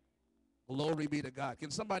Christ. Glory be to God.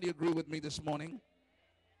 Can somebody agree with me this morning?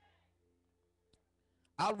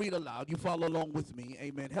 I'll read aloud. You follow along with me.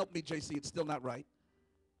 Amen. Help me, JC. It's still not right.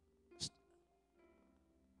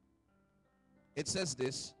 It says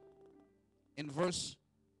this in verse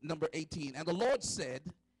number 18. And the Lord said,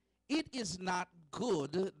 it is not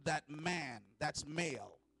good that man, that's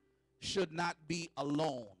male, should not be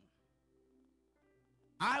alone.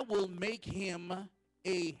 I will make him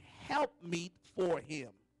a helpmeet for him.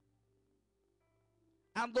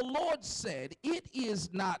 And the Lord said, it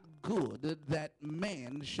is not good that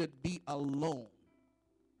man should be alone.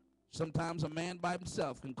 Sometimes a man by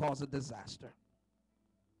himself can cause a disaster.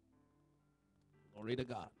 Glory to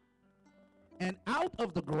God. And out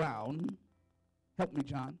of the ground, help me,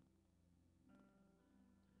 John.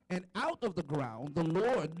 And out of the ground the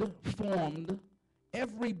Lord formed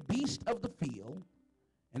every beast of the field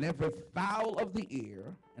and every fowl of the air,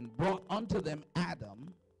 and brought unto them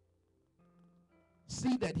Adam.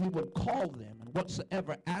 See that he would call them, and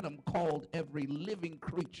whatsoever Adam called every living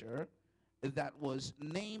creature that was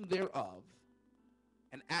named thereof.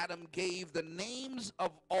 And Adam gave the names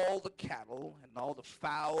of all the cattle, and all the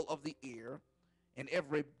fowl of the air, and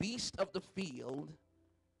every beast of the field.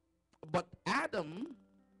 But Adam,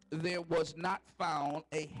 there was not found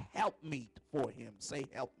a helpmeet for him. Say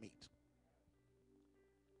helpmeet.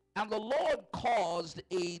 And the Lord caused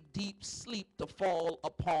a deep sleep to fall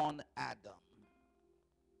upon Adam.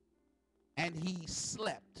 And he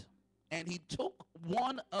slept. And he took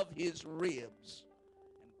one of his ribs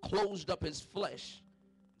and closed up his flesh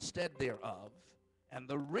instead thereof. And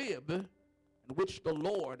the rib in which the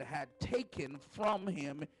Lord had taken from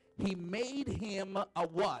him, he made him a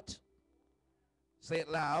what? Say it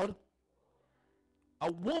loud.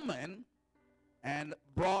 A woman, and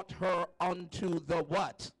brought her unto the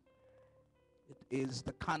what? It is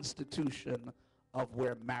the constitution of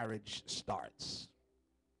where marriage starts.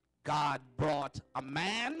 God brought a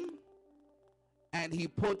man, and he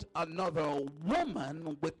put another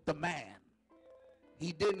woman with the man.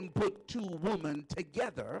 He didn't put two women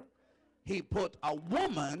together He put a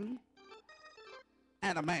woman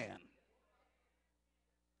and a man.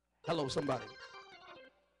 Hello, somebody.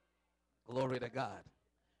 Glory to God.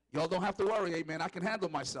 Y'all don't have to worry, amen. I can handle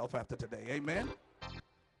myself after today, amen.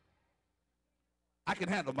 I can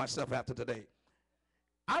handle myself after today.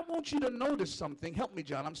 I want you to notice something. Help me,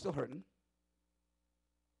 John, I'm still hurting.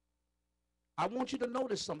 I want you to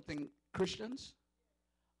notice something, Christians.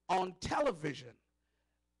 On television,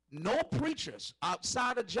 no preachers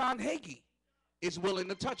outside of John Hagee is willing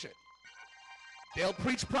to touch it. They'll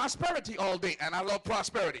preach prosperity all day, and I love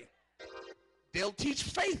prosperity. They'll teach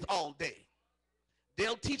faith all day.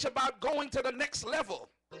 They'll teach about going to the next level,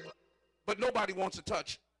 but nobody wants to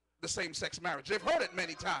touch the same-sex marriage. They've heard it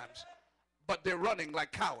many times, but they're running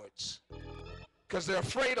like cowards because they're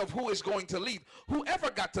afraid of who is going to leave. Whoever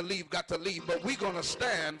got to leave, but we're going to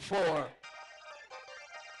stand for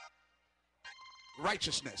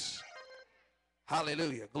righteousness.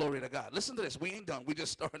 Hallelujah. Glory to God. Listen to this. We ain't done. We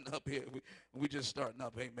just starting up here. We just starting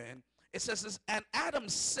up. Amen. It says this, and Adam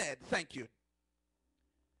said, thank you,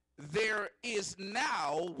 there is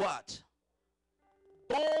now what?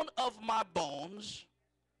 Bone of my bones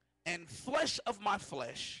and flesh of my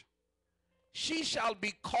flesh. She shall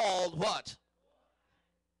be called what?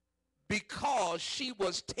 Because she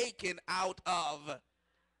was taken out of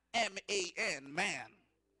M-A-N, man.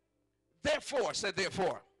 Therefore, said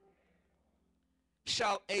therefore,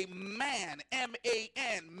 shall a man,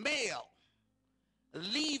 M-A-N, male,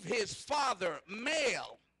 leave his father,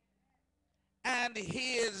 male, and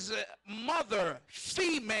his mother,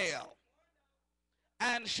 female,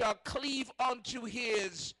 and shall cleave unto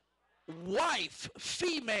his wife,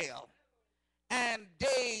 female, and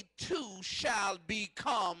they two shall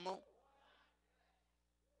become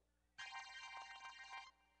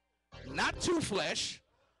not two flesh,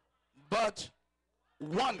 but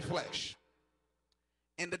one flesh.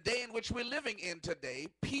 In the day in which we're living in today,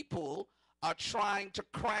 people are trying to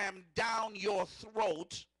cram down your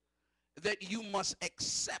throat that you must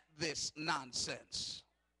accept this nonsense.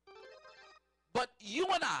 But you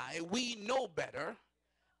and I, we know better,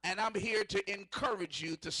 and I'm here to encourage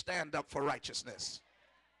you to stand up for righteousness.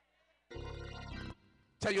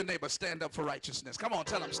 Tell your neighbor, stand up for righteousness. Come on,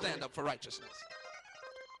 tell them, stand up for righteousness.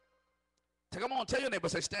 Come on, tell your neighbor,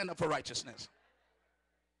 say, stand up for righteousness.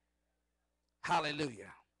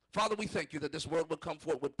 Hallelujah. Father, we thank you that this word will come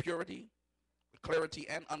forth with purity, with clarity,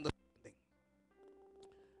 and understanding.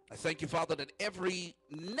 I thank you, Father, that every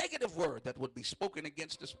negative word that would be spoken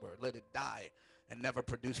against this word, let it die and never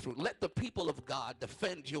produce fruit. Let the people of God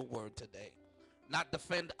defend your word today. Not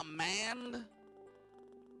defend a man,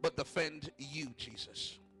 but defend you,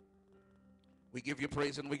 Jesus. We give you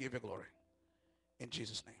praise and we give you glory. In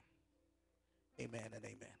Jesus' name. Amen and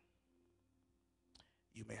amen.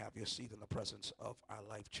 You may have your seat in the presence of our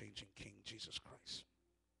life-changing King, Jesus Christ.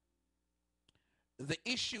 The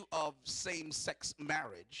issue of same-sex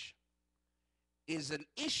marriage is an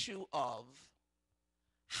issue of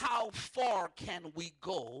how far can we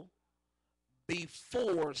go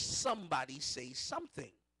before somebody says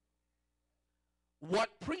something. What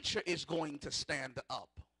preacher is going to stand up?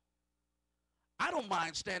 I don't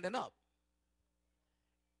mind standing up.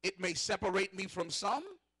 It may separate me from some.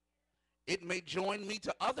 It may join me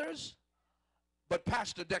to others. But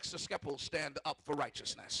Pastor Dexter Skep will stand up for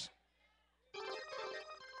righteousness.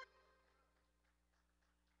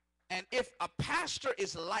 And if a pastor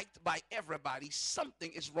is liked by everybody, something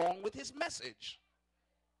is wrong with his message.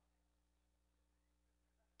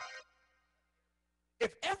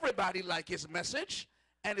 If everybody like his message,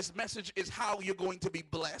 and his message is how you're going to be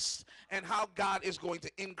blessed and how God is going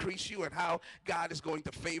to increase you and how God is going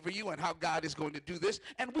to favor you and how God is going to do this.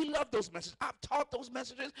 And we love those messages. I've taught those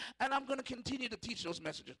messages and I'm going to continue to teach those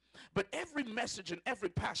messages. But every message and every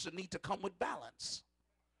pastor need to come with balance.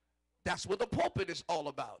 That's what the pulpit is all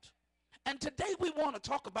about. And today we want to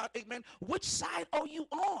talk about, amen, which side are you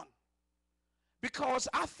on? Because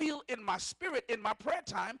I feel in my spirit, in my prayer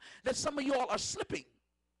time, that some of y'all are slipping.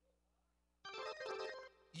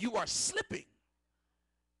 You are slipping,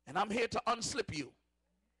 and I'm here to unslip you.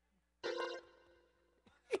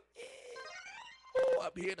 Oh,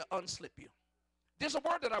 I'm here to unslip you. There's a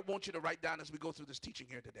word that I want you to write down as we go through this teaching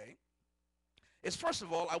here today. Is first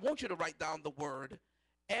of all, I want you to write down the word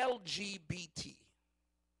LGBT.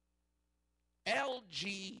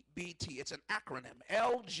 LGBT. It's an acronym.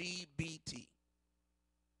 LGBT.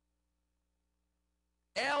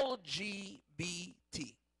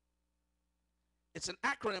 LGBT. It's an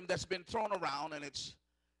acronym that's been thrown around, and it's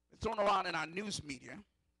thrown around in our news media.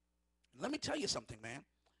 Let me tell you something, man.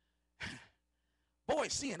 Boy,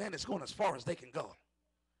 CNN is going as far as they can go.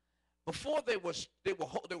 Before you were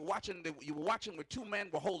watching where two men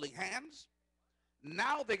were holding hands.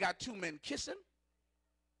 Now they got two men kissing.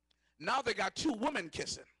 Now they got two women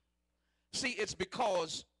kissing. See, it's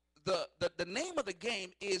because the name of the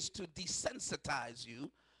game is to desensitize you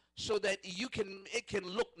so that it can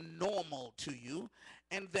look normal to you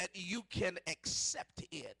and that you can accept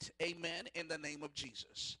it. Amen. In the name of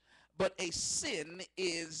Jesus. But a sin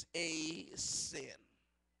is a sin.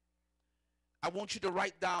 I want you to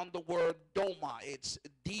write down the word DOMA. It's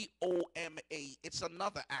D-O-M-A. It's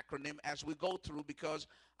another acronym as we go through because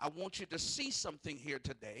I want you to see something here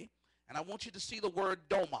today. And I want you to see the word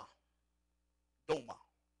DOMA. DOMA.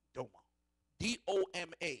 DOMA.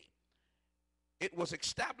 D-O-M-A. It was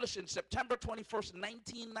established in September 21st,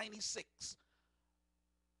 1996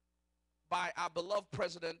 by our beloved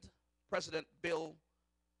President Bill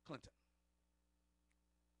Clinton.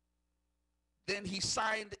 Then he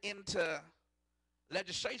signed into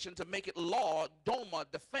legislation to make it law, DOMA,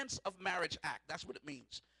 Defense of Marriage Act. That's what it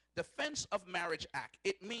means. Defense of Marriage Act.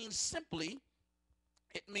 It means simply,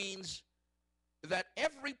 it means that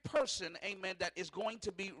every person, amen, that is going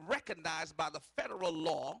to be recognized by the federal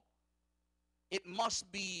law, it must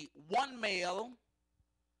be one male,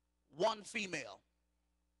 one female.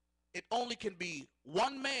 It only can be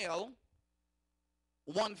one male,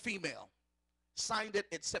 one female. Signed it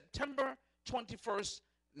at September 21st,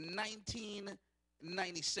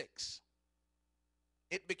 1996.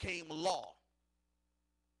 It became law.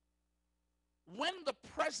 When the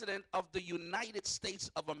President of the United States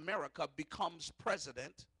of America becomes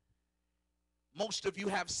president, most of you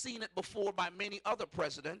have seen it before by many other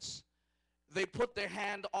presidents, they put their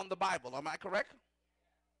hand on the Bible. Am I correct?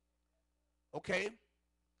 Okay.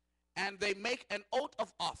 And they make an oath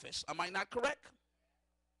of office. Am I not correct?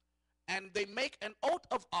 And they make an oath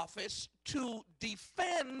of office to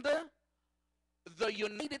defend the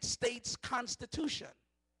United States Constitution.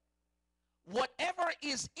 Whatever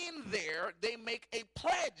is in there, they make a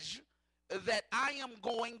pledge that I am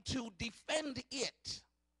going to defend it.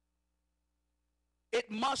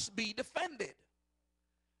 It must be defended.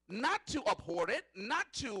 Not to abhor it,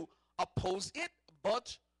 not to oppose it,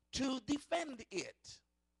 but to defend it.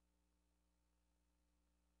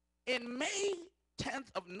 In May 10th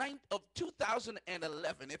of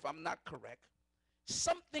 2011, if I'm not correct,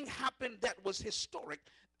 something happened that was historic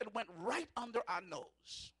that went right under our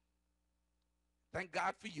nose. Thank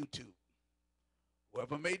God for YouTube.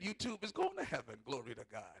 Whoever made YouTube is going to heaven. Glory to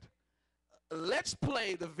God. Let's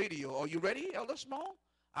play the video. Are you ready, Elder Small?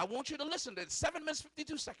 I want you to listen to it. 7 minutes,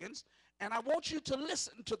 52 seconds. And I want you to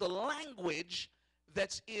listen to the language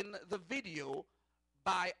that's in the video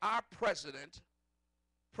by our president,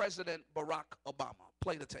 President Barack Obama.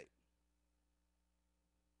 Play the tape.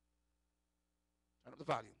 Turn up the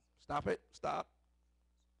volume. Stop it. Stop.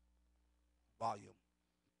 Volume.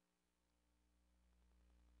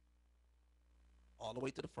 All the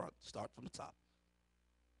way to the front. Start from the top.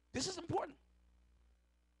 This is important.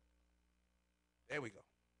 There we go.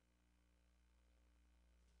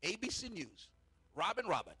 ABC News. Robin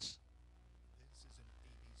Roberts. This is an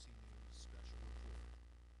ABC News special report.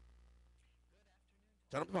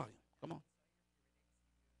 Turn up the volume. Come on.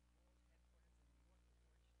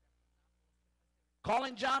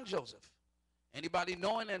 Calling John Joseph. Anybody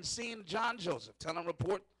knowing and seeing John Joseph? Tell him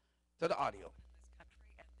report to the audio.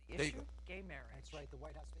 There you go. Gay marriage. That's right. The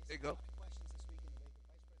White House There facing you a go. lot of questions this week in the wake of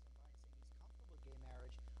Vice President Biden saying he's comfortable with gay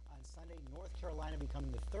marriage. On Sunday, North Carolina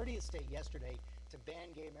becoming the 30th state yesterday to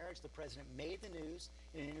ban gay marriage. The president made the news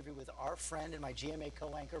in an interview with our friend and my GMA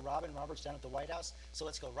co-anchor, Robin Roberts, down at the White House. So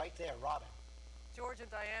let's go right there. Robin. George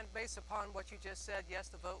and Diane, based upon what you just said,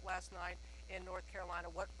 yes, the vote last night in North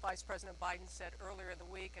Carolina, what Vice President Biden said earlier in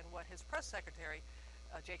the week, and what his press secretary,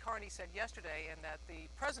 Jay Carney, said yesterday, and that the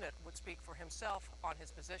president would speak for himself on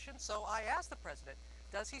his position. So I asked the president,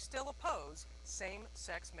 does he still oppose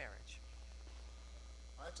same-sex marriage?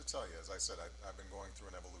 I have to tell you, as I said, I've been going through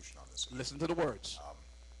an evolution on this issue. Listen to the words.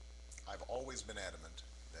 I've always been adamant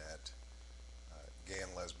that gay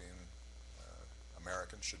and lesbian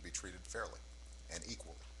Americans should be treated fairly and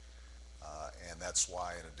equally. And that's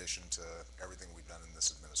why, in addition to everything we've done in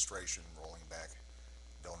this administration, rolling back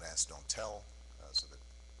Don't Ask, Don't Tell, so that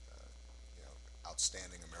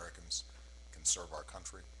outstanding Americans can serve our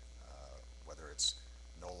country, whether it's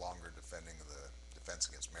no longer defending the Defense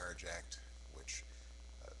Against Marriage Act, which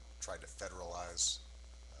tried to federalize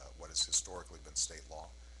what has historically been state law.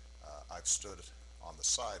 I've stood on the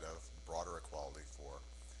side of broader equality for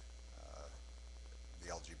the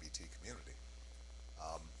LGBT community.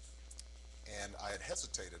 And I had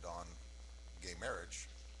hesitated on gay marriage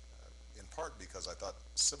in part because I thought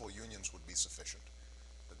civil unions would be sufficient,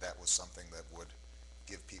 that that was something that would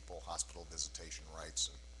give people hospital visitation rights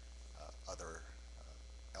and other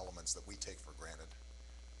elements that we take for granted.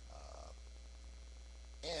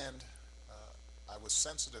 And I was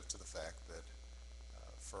sensitive to the fact that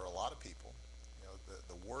for a lot of people, you know,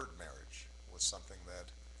 the word marriage was something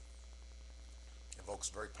that evokes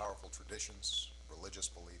very powerful traditions, religious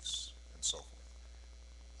beliefs, and so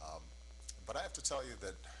forth. But I have to tell you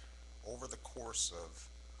that over the course of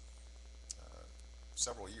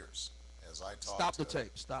several years, as I talked Stop the to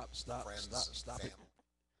tape. Stop friends it. and family,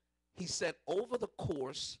 He said over the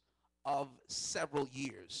course of several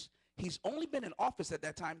years. He's only been in office at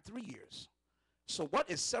that time 3 years. So what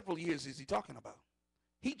is several years is he talking about?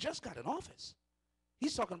 He just got in office.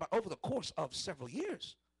 He's talking about over the course of several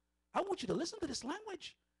years. I want you to listen to this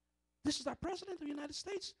language. This is our president of the United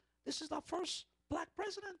States. This is our first black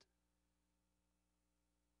president.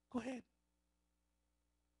 Go ahead.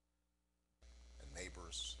 and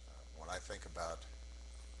neighbors. When I think about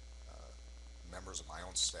members of my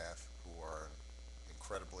own staff who are in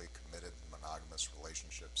incredibly committed monogamous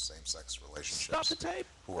relationships, same-sex relationships, Stop the tape.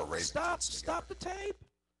 who are raising kids together. Stop the tape.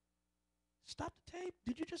 Stop the tape.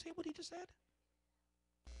 Did you just hear what he just said?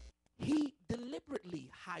 He deliberately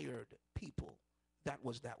hired people that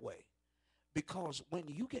was that way. Because when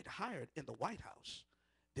you get hired in the White House,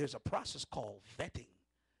 there's a process called vetting.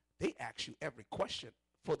 They ask you every question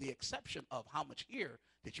for the exception of how much hair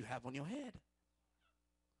that you have on your head.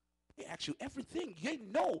 They ask you everything. They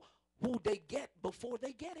know who they get before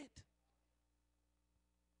they get it.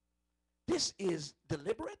 This is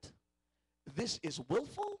deliberate. This is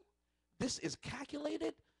willful. This is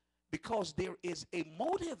calculated because there is a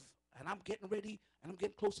motive. And I'm getting ready and I'm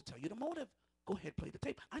getting close to tell you the motive. Go ahead, play the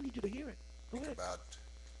tape. I need you to hear it. Go Think ahead. about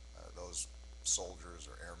those soldiers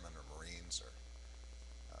or airmen or Marines or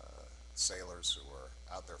sailors who are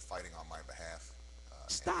out there fighting on my behalf.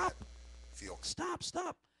 Stop. Feel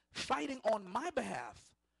Stop. Fighting on my behalf.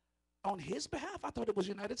 On his behalf? I thought it was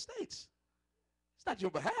United States. It's not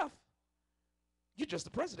your behalf. You're just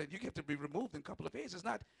the president. You get to be removed in a couple of days. It's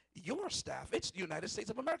not your staff. It's the United States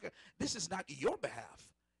of America. This is not your behalf.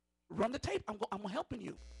 Run the tape. I'm helping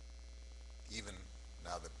you. even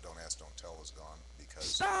now that Don't Ask, Don't Tell is gone, because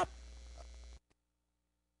Stop.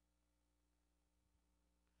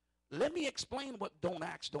 Let me explain what Don't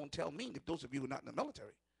Ask, Don't Tell mean, if those of you who are not in the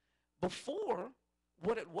military. Before,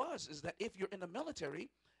 what it was is that if you're in the military,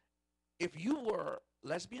 if you were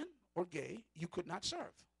lesbian or gay, you could not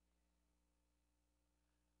serve.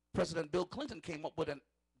 President Bill Clinton came up with a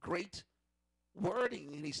great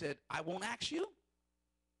wording, and he said, I won't ask you,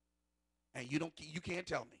 and you can't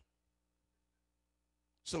tell me.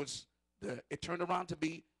 So it turned around to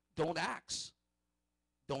be don't ask,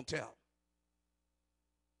 don't tell.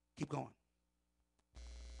 Keep going.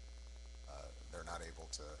 they're not able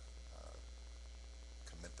to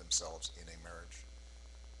commit themselves in a marriage.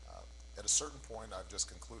 At a certain point, I've just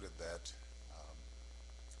concluded that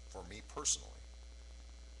for me personally,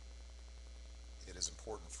 it is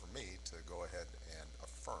important for me to go ahead and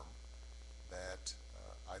affirm that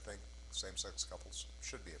I think same-sex couples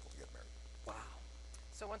should be able to get married. Wow.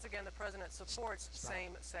 So once again, the president supports Stop.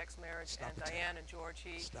 same-sex marriage, Stop and the tape. Diane and George,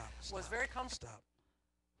 he Stop. was very comfortable. Stop.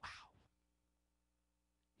 Wow.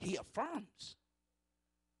 He affirms.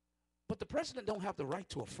 But the president don't have the right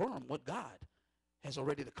to affirm what God has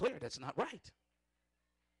already declared. That's not right.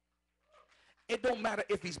 It don't matter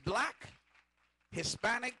if he's black,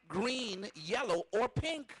 Hispanic, green, yellow, or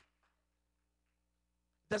pink.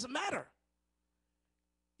 Doesn't matter.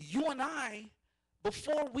 You and I,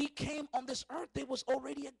 before we came on this earth, there was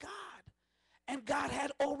already a God. And God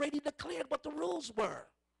had already declared what the rules were.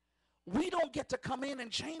 We don't get to come in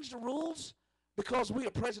and change the rules because we are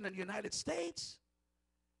president of the United States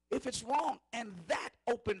if it's wrong. And that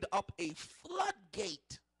opened up a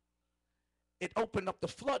floodgate. It opened up the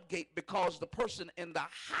floodgate because the person in the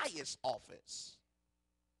highest office,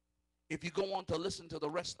 if you go on to listen to the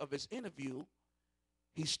rest of his interview,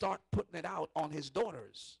 he start putting it out on his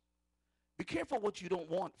daughters. Be careful what you don't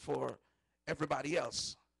want for everybody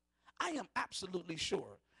else. I am absolutely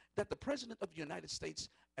sure that the President of the United States,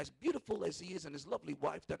 as beautiful as he is, and his lovely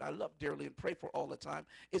wife that I love dearly and pray for all the time,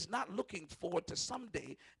 is not looking forward to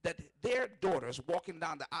someday that their daughters walking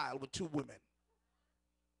down the aisle with two women.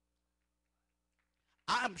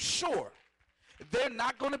 I'm sure they're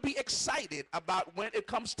not going to be excited about when it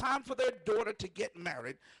comes time for their daughter to get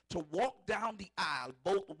married, to walk down the aisle,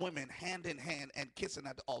 both women hand in hand and kissing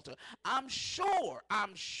at the altar. I'm sure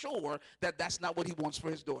that that's not what he wants for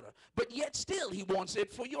his daughter. But yet still he wants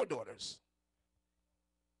it for your daughters.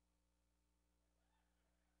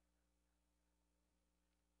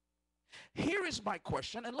 here is my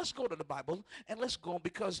question, and let's go to the Bible, and let's go,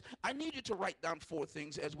 because I need you to write down 4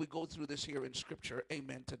 things as we go through this here in Scripture,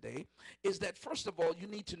 amen, today, is that, first of all, you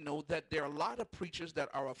need to know that there are a lot of preachers that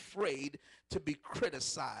are afraid to be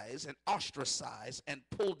criticized and ostracized and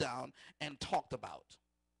pulled down and talked about.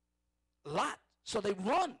 A lot. So they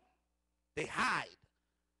run. They hide.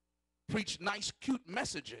 Preach nice, cute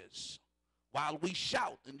messages while we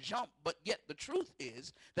shout and jump, but yet the truth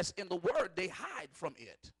is that's in the Word, they hide from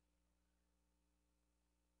it.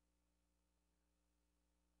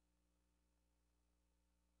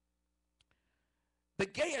 The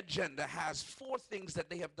gay agenda has 4 things that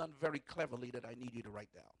they have done very cleverly that I need you to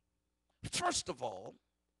write down. First of all,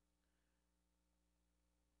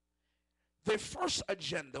 their first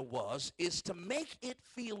agenda is to make it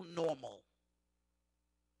feel normal.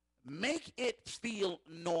 Make it feel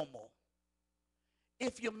normal.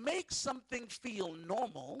 If you make something feel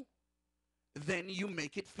normal, then you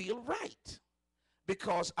make it feel right.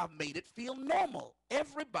 Because I've made it feel normal.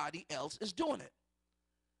 Everybody else is doing it.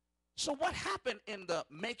 So what happened in the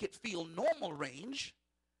make it feel normal range,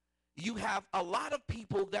 you have a lot of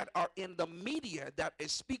people that are in the media that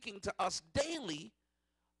is speaking to us daily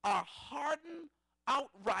are hardened,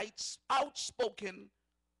 outright, outspoken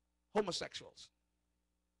homosexuals.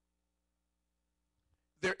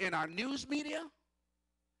 They're in our news media,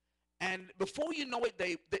 and before you know it,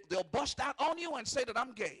 they'll bust out on you and say that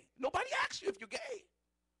I'm gay. Nobody asked you if you're gay.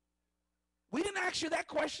 We didn't ask you that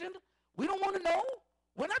question. We don't want to know.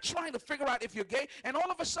 We're not trying to figure out if you're gay, and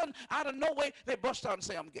all of a sudden, out of nowhere, they bust out and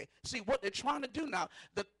say, I'm gay. See, what they're trying to do now,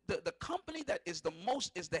 the company that is the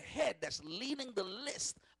most, is the head that's leading the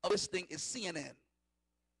list of this thing is CNN.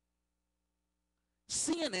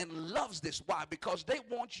 CNN loves this. Why? Because they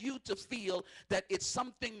want you to feel that it's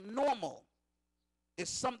something normal.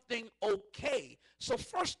 It's something okay. So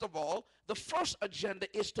first of all, the first agenda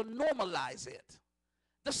is to normalize it.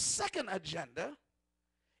 The second agenda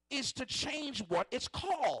is to change what it's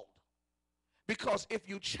called. Because if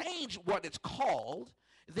you change what it's called,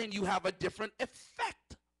 then you have a different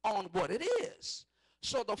effect on what it is.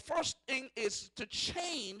 So the first thing is to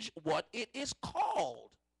change what it is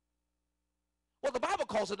called. Well, the Bible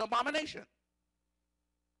calls it abomination.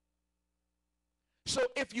 So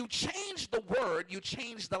if you change the word, you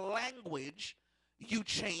change the language, you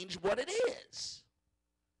change what it is.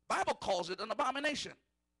 The Bible calls it an abomination.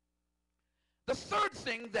 The third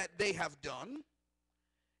thing that they have done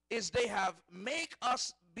is they have make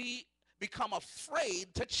us become afraid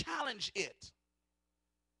to challenge it.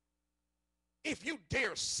 If you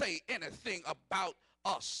dare say anything about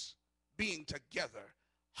us being together,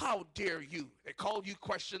 how dare you? They call you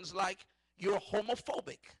questions like you're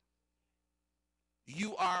homophobic.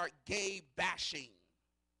 You are gay bashing.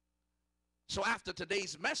 So after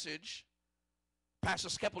today's message, Pastor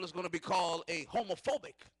Skeppel is going to be called a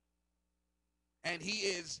homophobic. And he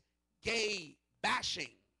is gay bashing.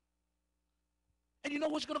 And you know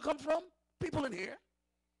what's going to come from? People in here.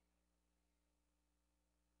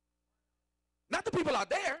 Not the people out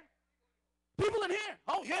there. People in here.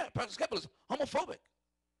 Oh yeah, Pastor Skeppel is homophobic.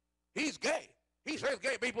 He's gay. He says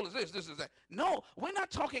gay people is this is that. No, we're not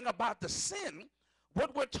talking about the sin.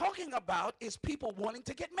 What we're talking about is people wanting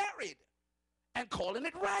to get married and calling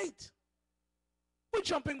it right. We're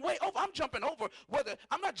jumping way over. I'm jumping over whether,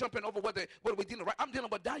 I'm not jumping over whether we're dealing right. I'm dealing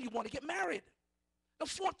with now you want to get married. The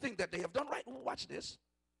fourth thing that they have done right, watch this,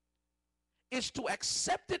 is to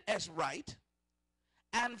accept it as right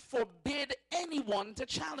and forbid anyone to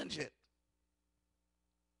challenge it.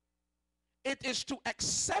 It is to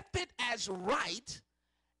accept it as right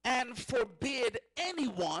and forbid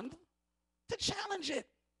anyone to challenge it.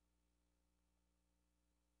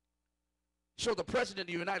 So the President of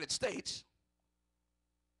the United States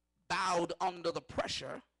bowed under the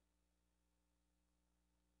pressure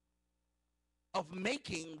of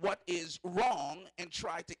making what is wrong and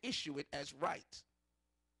tried to issue it as right.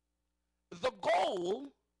 The goal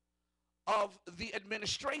of the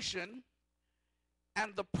administration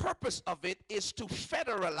and the purpose of it is to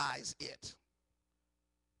federalize it.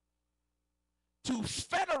 To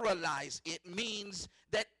federalize it means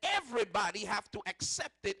that everybody have to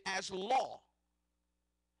accept it as law.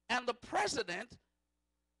 And the president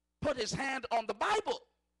put his hand on the Bible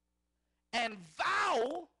and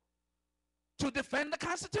vow to defend the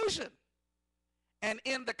Constitution. And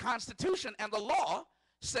in the Constitution and the law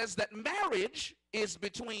says that marriage is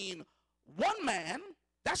between one man,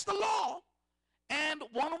 that's the law, and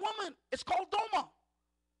one woman. It's called DOMA.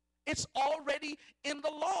 It's already in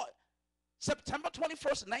the law. September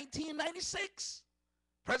 21st, 1996.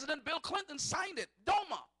 President Bill Clinton signed it.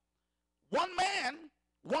 DOMA. One man,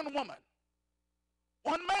 one woman.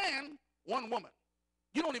 One man, One woman.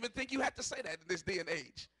 You don't even think you have to say that in this day and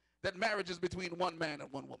age, that marriage is between one man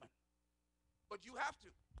and one woman. But you have to.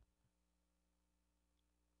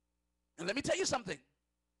 And let me tell you something.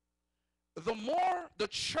 The more the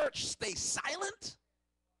church stays silent,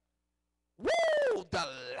 woo, the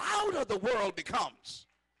louder the world becomes.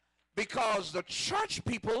 Because the church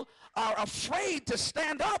people are afraid to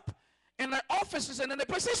stand up in their offices and in their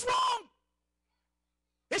place. It's wrong.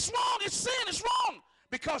 It's wrong. It's sin. It's wrong.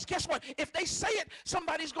 Because guess what? If they say it,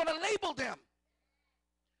 somebody's going to label them.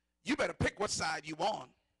 You better pick what side you on.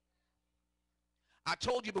 I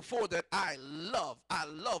told you before that I love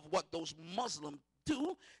what those Muslims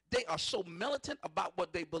do. They are so militant about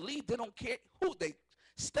what they believe. They don't care who they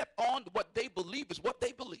step on. What they believe is what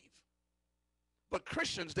they believe. But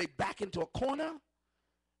Christians, they back into a corner.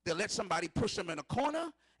 They let somebody push them in a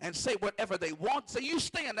corner and say whatever they want. So you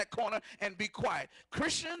stay in that corner and be quiet.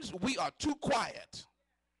 Christians, we are too quiet.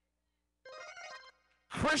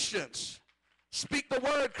 Christians, speak the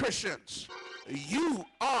word, Christians. You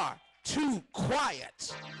are too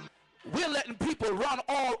quiet. We're letting people run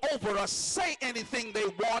all over us, say anything they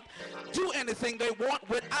want, do anything they want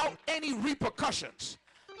without any repercussions.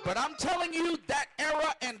 But I'm telling you, that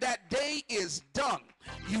era and that day is done.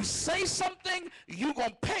 You say something, you're going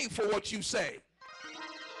to pay for what you say.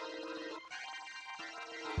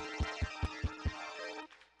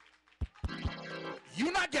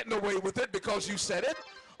 You're not getting away with it because you said it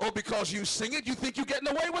or because you sing it. You think you're getting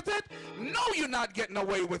away with it? No, you're not getting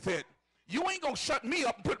away with it. You ain't going to shut me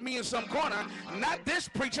up and put me in some corner. Not this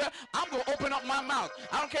preacher. I'm going to open up my mouth.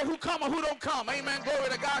 I don't care who come or who don't come. Amen. Glory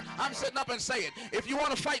to God. I'm sitting up and say it. If you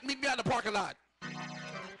want to fight, meet me out in the parking lot.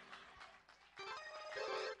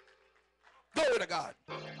 Glory to God.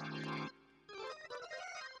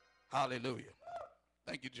 Hallelujah.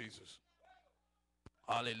 Thank you, Jesus.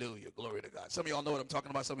 Hallelujah. Glory to God. Some of y'all know what I'm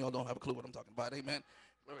talking about. Some of y'all don't have a clue what I'm talking about. Amen.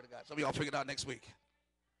 Glory to God. Some of y'all figure it out next week.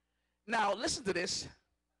 Now, listen to this.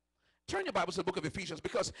 Turn your Bibles to the book of Ephesians,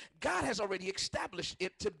 because God has already established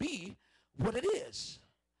it to be what it is.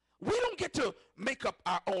 We don't get to make up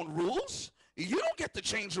our own rules. You don't get to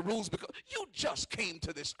change the rules because you just came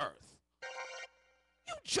to this earth.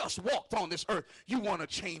 You just walked on this earth. You want to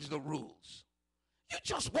change the rules. You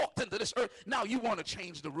just walked into this earth. Now you want to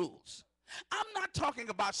change the rules. I'm not talking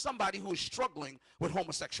about somebody who is struggling with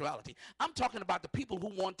homosexuality. I'm talking about the people who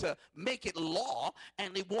want to make it law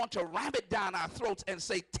and they want to ram it down our throats and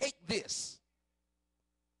say, take this.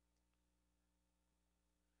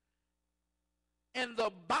 In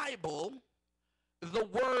the Bible, the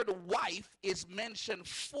word wife is mentioned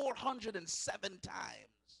 407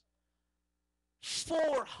 times.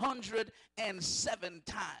 407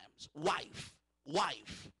 times. Wife.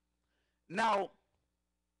 Wife. Now,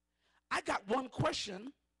 I got one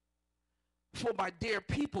question for my dear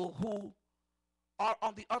people who are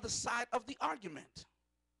on the other side of the argument.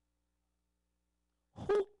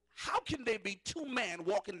 How can there be two men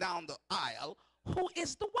walking down the aisle? Who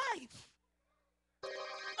is the wife?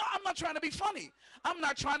 No, I'm not trying to be funny. I'm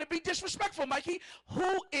not trying to be disrespectful, Mikey.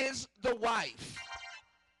 Who is the wife?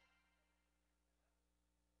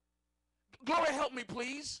 Gloria, help me,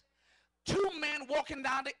 please. Two men walking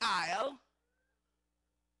down the aisle.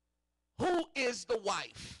 Who is the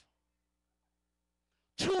wife?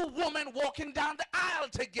 Two women walking down the aisle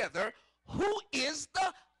together. Who is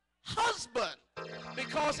the husband?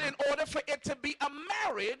 Because in order for it to be a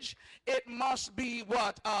marriage, it must be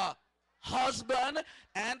what? A husband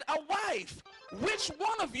and a wife. Which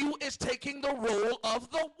one of you is taking the role of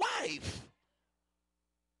the wife?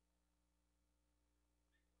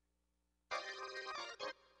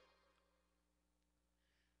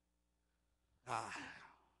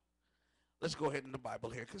 Let's go ahead in the Bible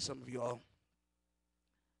here, because some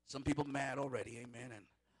people mad already, amen. And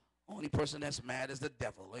only person that's mad is the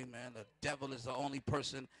devil, amen. The devil is the only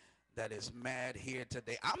person that is mad here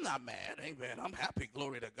today. I'm not mad, amen. I'm happy,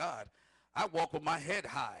 glory to God. I walk with my head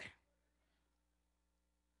high.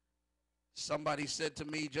 Somebody said to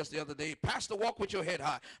me just the other day, Pastor, walk with your head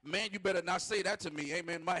high. Man, you better not say that to me,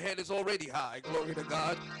 amen. My head is already high, glory to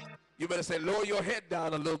God. You better say, lower your head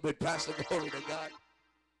down a little bit, Pastor, glory to God.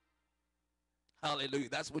 Hallelujah.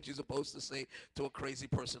 That's what you're supposed to say to a crazy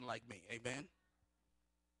person like me. Amen.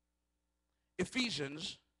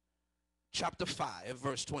 Ephesians chapter 5,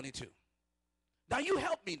 verse 22. Now you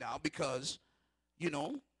help me now because, I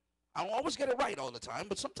don't always get it right all the time,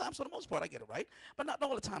 but sometimes for the most part I get it right, but not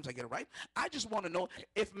all the times I get it right. I just want to know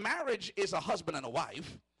if marriage is a husband and a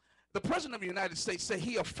wife, the President of the United States said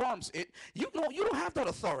he affirms it. You don't have that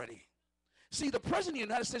authority. See, the President of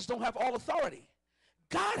the United States don't have all authority.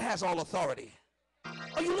 God has all authority.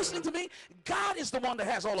 Are you listening to me? God is the one that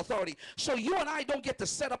has all authority. So you and I don't get to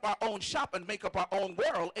set up our own shop and make up our own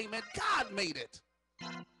world. Amen. God made it.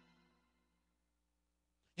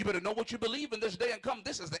 You better know what you believe in this day and come.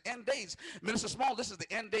 This is the end days. Minister Small, this is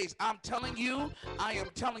the end days. I'm telling you, I am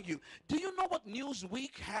telling you. Do you know what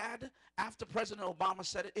Newsweek had after President Obama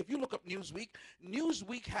said it? If you look up Newsweek,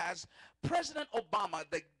 Newsweek has President Obama,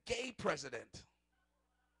 the gay president.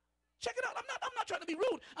 Check it out. I'm not trying to be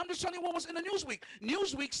rude. I'm just telling you what was in the Newsweek.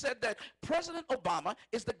 Newsweek said that President Obama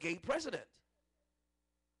is the gay president.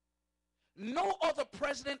 No other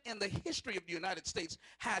president in the history of the United States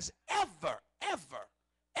has ever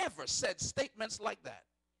said statements like that.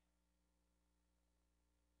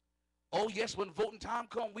 Oh, yes, when voting time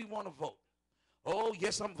comes, we want to vote. Oh,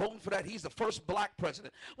 yes, I'm voting for that. He's the first black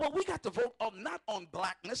president. Well, we got to vote on, not on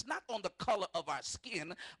blackness, not on the color of our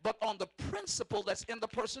skin, but on the principle that's in the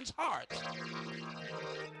person's heart.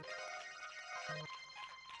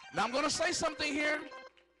 Now, I'm going to say something here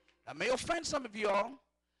that may offend some of y'all,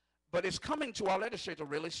 but it's coming to our legislature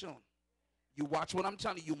really soon. You watch what I'm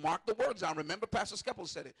telling you. You mark the words down. Remember, Pastor Skeppel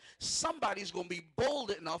said it. Somebody's going to be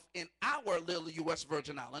bold enough in our little U.S.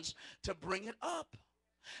 Virgin Islands to bring it up.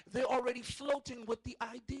 They're already floating with the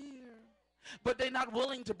idea. But they're not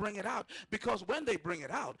willing to bring it out, because when they bring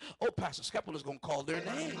it out, oh, Pastor Skeppel is going to call their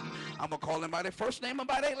name. I'm going to call them by their first name and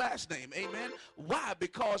by their last name. Amen. Why?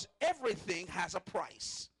 Because everything has a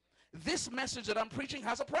price. This message that I'm preaching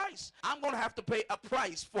has a price. I'm going to have to pay a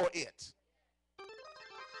price for it.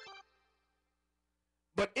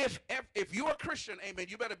 But if you're a Christian, amen,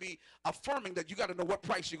 you better be affirming that you got to know what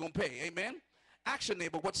price you're going to pay. Amen. Ask your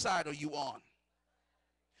neighbor, what side are you on?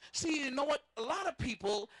 See, you know what? A lot of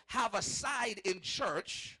people have a side in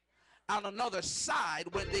church and another side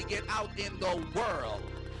when they get out in the world,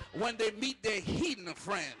 when they meet their heathen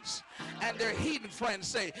friends. And their heathen friends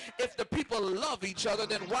say, if the people love each other,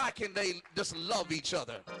 then why can they just love each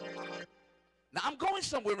other? Now, I'm going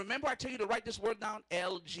somewhere. Remember, I tell you to write this word down,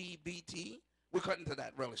 LGBT. We're cutting to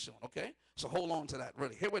that really soon, okay? So hold on to that,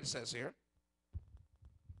 really. Hear what it says here.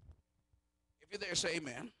 If you're there, say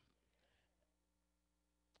amen.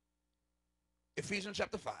 Ephesians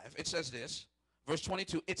chapter 5, it says this, verse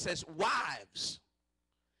 22, it says, wives.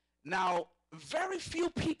 Now, very few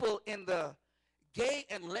people in the gay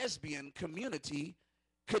and lesbian community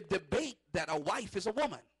could debate that a wife is a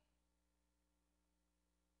woman.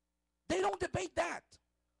 They don't debate that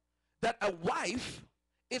a wife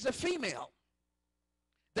is a female,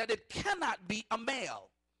 that it cannot be a male.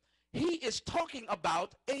 He is talking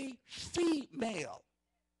about a female.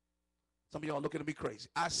 Some of y'all looking at me crazy.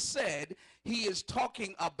 I said he is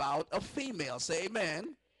talking about a female. Say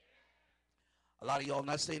amen. A lot of y'all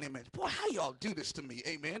not saying amen. Boy, how y'all do this to me?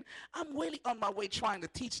 Amen. I'm really on my way trying to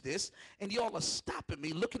teach this, and y'all are stopping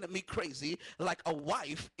me, looking at me crazy, like a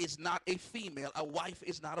wife is not a female. A wife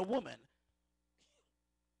is not a woman.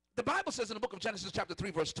 The Bible says in the book of Genesis chapter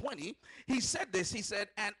 3 verse 20, he said this, he said,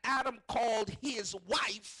 and Adam called his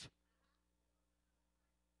wife,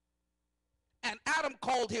 and Adam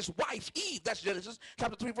called his wife Eve. That's Genesis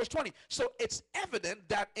chapter 3 verse 20. So it's evident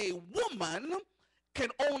that a woman can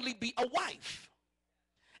only be a wife.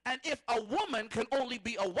 And if a woman can only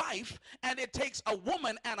be a wife, and it takes a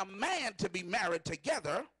woman and a man to be married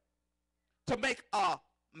together to make a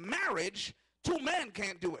marriage, two men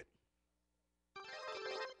can't do it.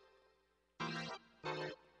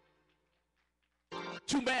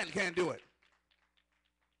 Two men can't do it.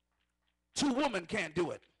 Two women can't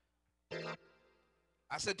do it.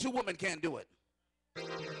 I said two women can't do it.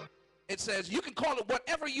 It says you can call it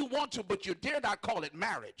whatever you want to, but you dare not call it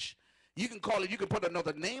marriage. You can call it, you can put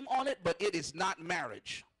another name on it, but it is not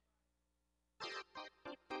marriage.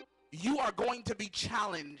 You are going to be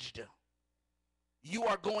challenged. You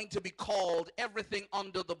are going to be called everything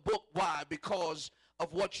under the book. Why? Because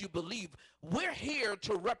of what you believe. We're here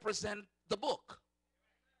to represent the book.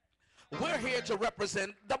 We're here to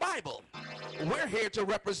represent the Bible. We're here to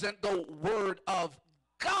represent the Word of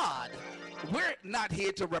God. We're not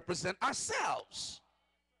here to represent ourselves.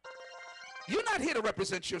 You're not here to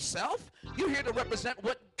represent yourself. You're here to represent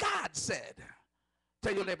what God said.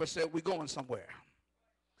 Tell your neighbor, say, we're going somewhere.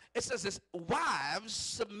 It says this, wives,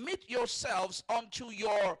 submit yourselves unto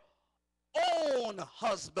your own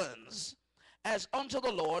husbands as unto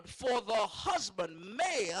the Lord, for the husband,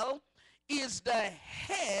 male, is the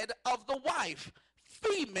head of the wife,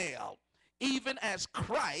 female, even as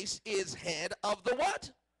Christ is head of the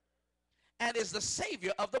what? And is the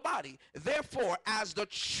Savior of the body. Therefore, as the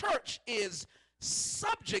church is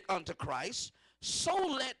subject unto Christ, so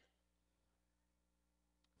let,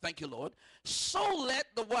 thank you, Lord, so let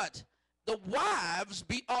the what? The wives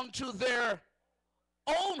be unto their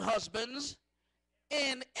own husbands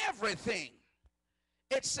in everything.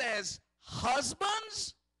 It says,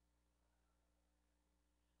 husbands,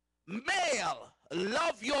 male,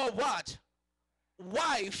 love your what?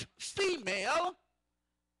 Wife, female,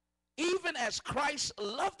 even as Christ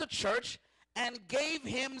loved the church and gave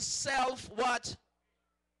himself what?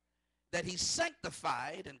 That he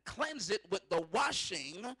sanctified and cleansed it with the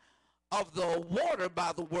washing of the water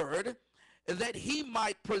by the word, that he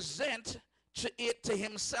might present to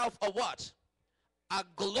himself a what? A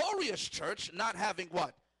glorious church, not having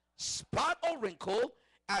what? Spot or wrinkle,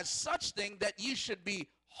 as such thing that you should be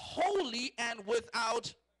holy and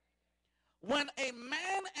without. When a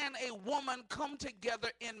man and a woman come together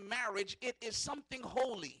in marriage, it is something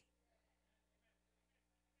holy.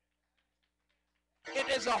 It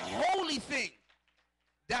is a holy thing.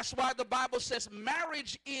 That's why the Bible says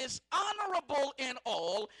marriage is honorable in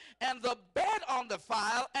all, and the bed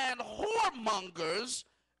undefiled and whoremongers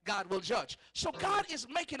God will judge. So God is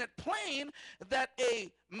making it plain that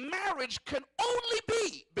a marriage can only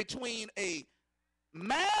be between a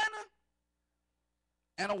man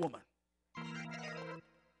and a woman.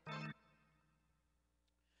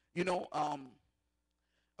 You know,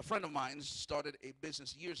 a friend of mine started a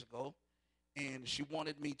business years ago, and she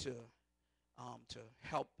wanted me to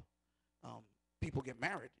help people get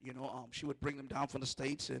married. You know, she would bring them down from the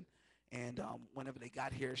States, and whenever they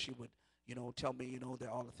got here, she would, you know, tell me, you know,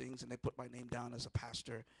 they're all the things, and they put my name down as a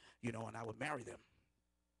pastor, you know, and I would marry them.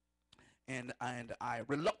 And I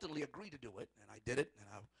reluctantly agreed to do it, and I did it, and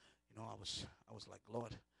I was like,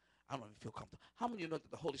 Lord, I don't even feel comfortable. How many of you know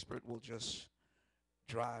that the Holy Spirit will just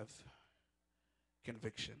drive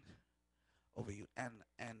conviction over you? And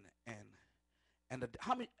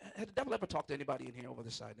how many, had the devil ever talked to anybody in here over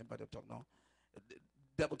this side? Anybody ever talked? No. The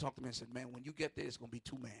devil talked to me and said, man, when you get there, it's going to be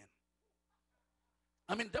 2 men.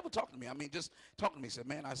 I mean, the devil talked to me. I mean, just talking to me. He said,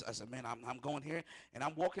 man, I said, man, I'm going here, and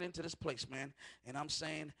I'm walking into this place, man, and I'm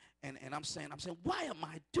saying, why am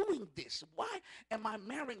I doing this? Why am I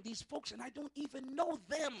marrying these folks, and I don't even know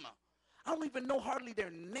them? I don't even know hardly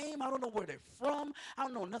their name. I don't know where they're from. I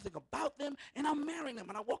don't know nothing about them. And I'm marrying them.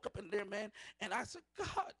 And I walk up in there, man, and I said,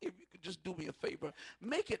 God, if you could just do me a favor,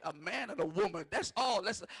 make it a man and a woman. That's all.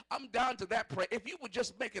 I'm down to that prayer. If you would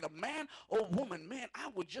just make it a man or a woman, man, I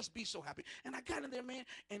would just be so happy. And I got in there, man,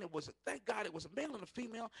 and thank God, it was a male and a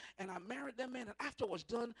female. And I married them, man. And after I was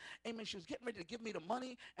done, amen, she was getting ready to give me the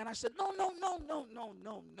money. And I said, no,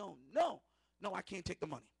 I can't take the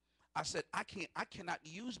money. I said, I cannot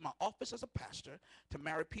use my office as a pastor to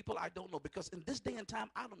marry people I don't know, because in this day and time,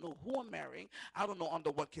 I don't know who I'm marrying. I don't know under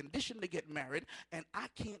what condition they get married, and I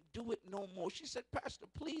can't do it no more. She said, Pastor,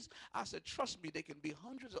 please. I said, trust me, there can be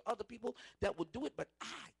hundreds of other people that will do it, but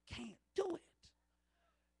I can't do it.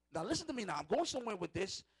 Now, listen to me now. I'm going somewhere with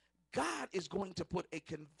this. God is going to put a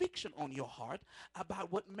conviction on your heart about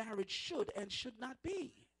what marriage should and should not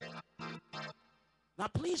be. Now,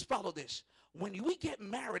 please follow this. When we get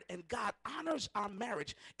married and God honors our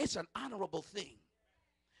marriage, it's an honorable thing.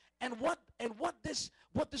 And what this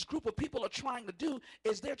group of people are trying to do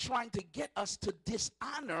is they're trying to get us to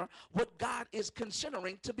dishonor what God is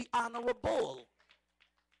considering to be honorable.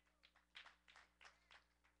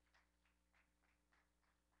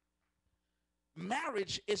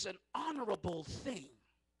 Marriage is an honorable thing.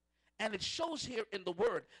 And it shows here in the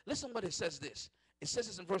word. Listen what it says this. It says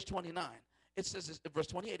this in verse 29. It says this in verse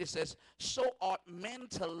 28. It says, so ought men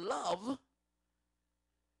to love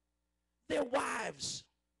their wives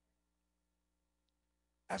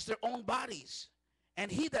as their own bodies.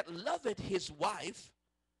 And he that loveth his wife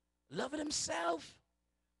loveth himself.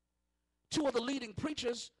 2 of the leading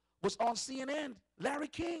preachers was on CNN, Larry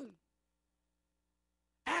King,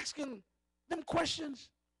 asking them questions.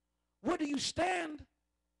 Where do you stand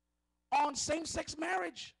on same-sex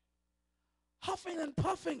marriage? Huffing and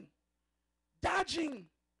puffing, dodging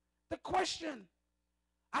the question.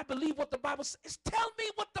 I believe what the Bible says. Tell me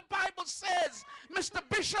what the Bible says, Mr.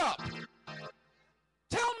 Bishop.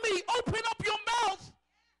 Tell me, open up your mouth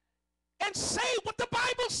and say what the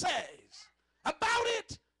Bible says about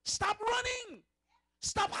it. Stop running.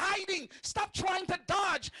 Stop hiding. Stop trying to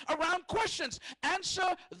dodge around questions.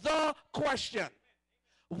 Answer the question.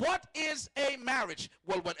 What is a marriage?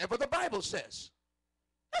 Well, whatever the Bible says.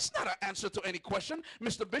 That's not an answer to any question,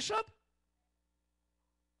 Mr. Bishop.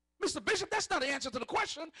 Mr. Bishop, that's not the answer to the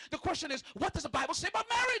question. The question is, what does the Bible say about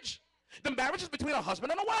marriage? The marriage is between a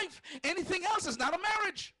husband and a wife. Anything else is not a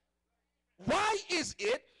marriage. Why is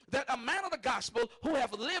it that a man of the gospel who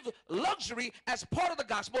have lived luxury as part of the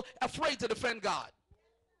gospel afraid to defend God?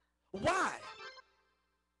 Why?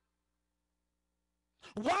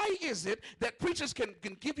 Why is it that preachers can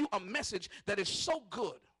give you a message that is so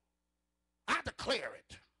good? I declare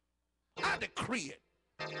it. I decree it.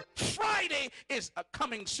 Friday is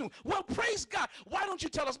coming soon. Well, praise God. Why don't you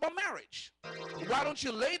tell us about marriage? Why don't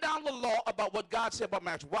you lay down the law about what God said about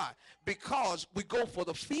marriage? Why? Because we go for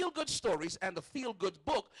the feel-good stories and the feel-good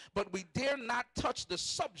book, but we dare not touch the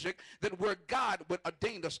subject that where God would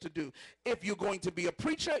ordain us to do. If you're going to be a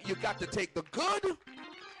preacher, you got to take the good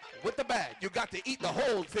with the bad. You got to eat the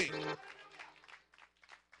whole thing.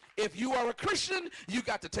 If you are a Christian, you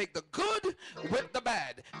got to take the good with the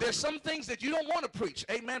bad. There's some things that you don't want to preach,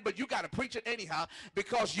 amen, but you got to preach it anyhow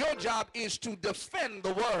because your job is to defend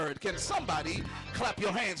the word. Can somebody clap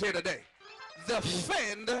your hands here today?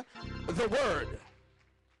 Defend the word.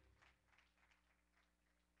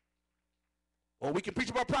 Or we can preach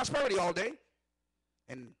about prosperity all day,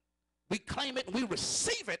 and we claim it and we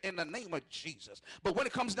receive it in the name of Jesus. But when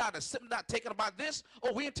it comes down to sitting down thinking about this,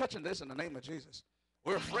 oh, we ain't touching this in the name of Jesus.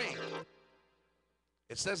 We're afraid.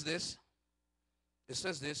 It says this. It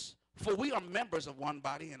says this. For we are members of one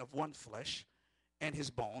body and of one flesh and his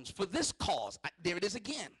bones. For this cause, there it is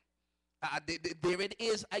again. There it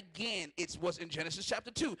is again. It was in Genesis chapter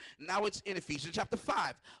 2. Now it's in Ephesians chapter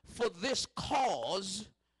 5. For this cause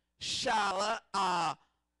shall a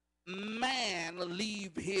man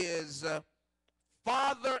leave his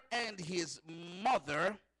father and his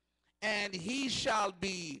mother, and he shall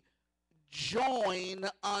be joined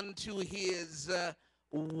unto his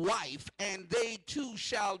wife, and they two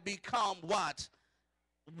shall become what?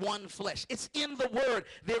 One flesh. It's in the word.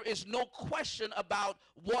 There is no question about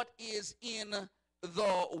what is in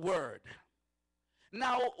the word.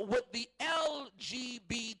 Now, with the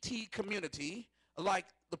LGBT community, like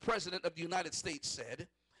the President of the United States said,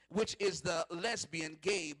 which is the lesbian,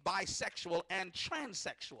 gay, bisexual, and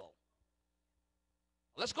transsexual.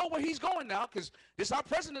 Let's go where he's going now, because this our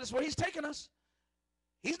president, is where he's taking us.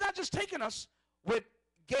 He's not just taking us with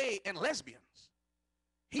gay and lesbians.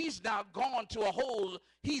 He's now gone to a whole,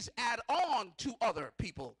 he's add on to other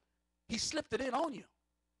people. He slipped it in on you.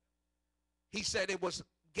 He said it was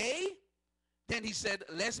gay, then he said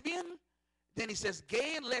lesbian, then he says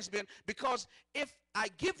gay and lesbian, because if I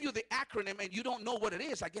give you the acronym and you don't know what it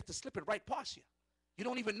is, I get to slip it right past you. You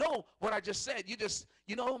don't even know what I just said.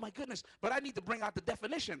 You know, oh my goodness, but I need to bring out the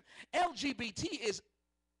definition. LGBT is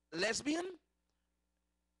lesbian,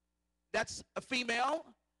 that's a female,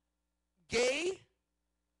 gay,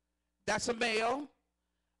 that's a male,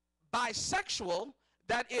 bisexual,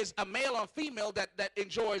 that is a male or female that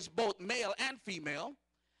enjoys both male and female,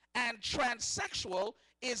 and transsexual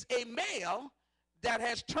is a male that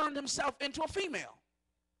has turned himself into a female.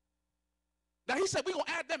 Now he said we're going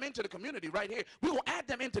to add them into the community right here. We're going to add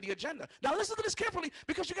them into the agenda. Now listen to this carefully,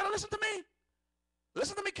 because you got to listen to me.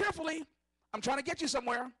 Listen to me carefully. I'm trying to get you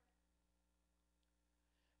somewhere.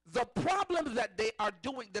 The problem that they are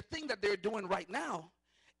doing, the thing that they're doing right now,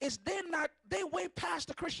 is they're way past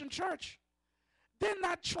the Christian church. They're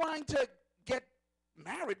not trying to get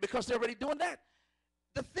married because they're already doing that.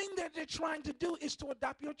 The thing that they're trying to do is to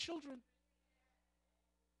adopt your children.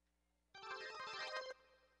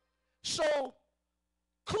 So,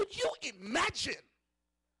 could you imagine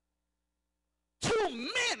two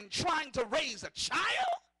men trying to raise a child?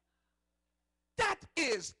 That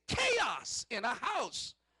is chaos in a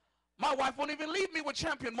house. My wife won't even leave me with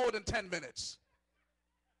Champion more than 10 minutes.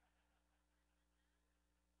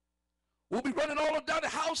 We'll be running all down the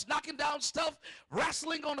house, knocking down stuff,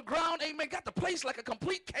 wrestling on the ground. Amen. Got the place like a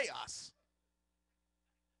complete chaos.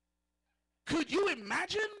 Could you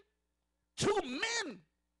imagine two men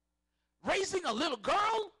raising a little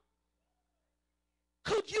girl?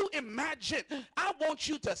 Could you imagine? I want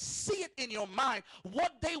you to see it in your mind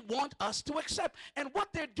what they want us to accept. And what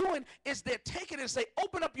they're doing is they're taking it and say,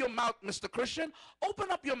 open up your mouth, Mr. Christian. Open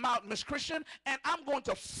up your mouth, Miss Christian, and I'm going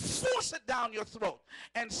to force it down your throat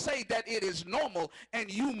and say that it is normal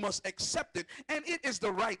and you must accept it. And it is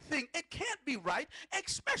the right thing. It can't be right,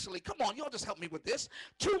 especially, come on, y'all just help me with this.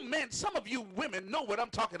 Two men, some of you women know what I'm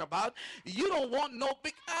talking about. You don't want no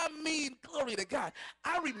big, glory to God.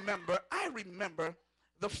 I remember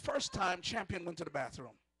the first time Champion went to the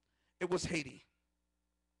bathroom. It was Haiti.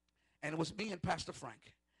 And it was me and Pastor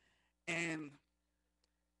Frank. And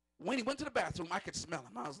when he went to the bathroom, I could smell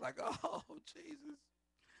him. I was like, oh, Jesus.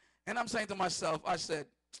 And I'm saying to myself, I said,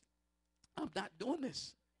 I'm not doing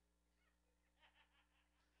this.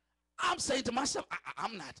 I'm saying to myself,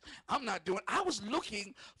 I'm not doing it. I was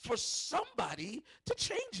looking for somebody to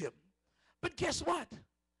change him. But guess what?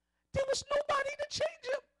 There was nobody to change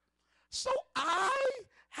him. So I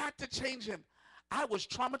had to change him. I was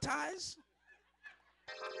traumatized.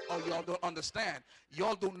 Oh, y'all don't understand.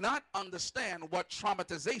 Y'all do not understand what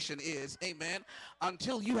traumatization is, amen,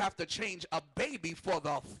 until you have to change a baby for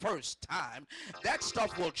the first time. That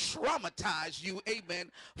stuff will traumatize you,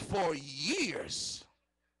 amen, for years.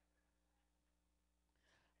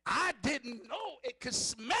 I didn't know it could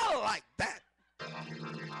smell like that.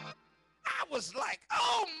 I was like,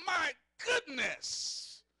 oh my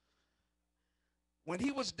goodness. When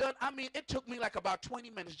he was done, I mean, it took me like about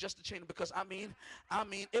 20 minutes just to change it because I mean, I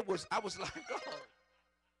was like, oh.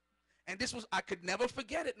 And this was, I could never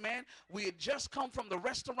forget it, man. We had just come from the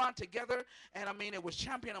restaurant together, and I mean, it was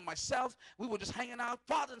Champion and myself. We were just hanging out,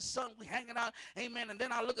 father and son, we hanging out, amen. And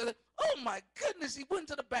then I looked at it, oh my goodness, he went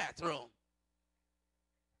to the bathroom.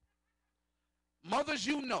 Mothers,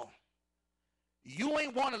 you know, you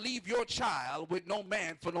ain't want to leave your child with no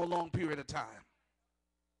man for no long period of time.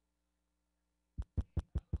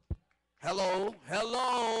 Hello,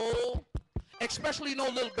 hello. Especially no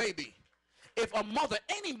little baby. If a mother,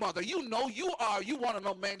 any mother, you know you want to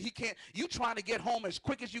know, man, he can't, you trying to get home as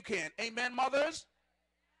quick as you can. Amen, mothers?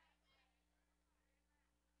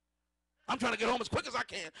 I'm trying to get home as quick as I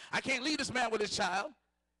can. I can't leave this man with his child.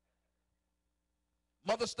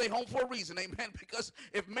 Mothers stay home for a reason, amen, because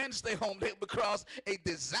if men stay home, they'll cause a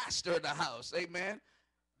disaster in the house, amen.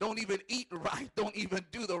 Don't even eat right, don't even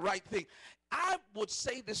do the right thing. I would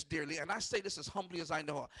say this dearly, and I say this as humbly as I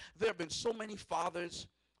know. There have been so many fathers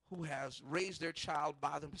who have raised their child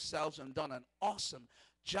by themselves and done an awesome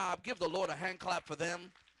job. Give the Lord a hand clap for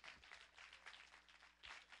them.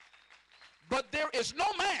 But there is no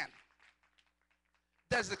man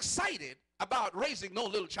that's excited about raising no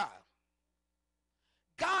little child.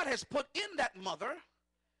 God has put in that mother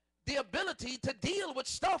the ability to deal with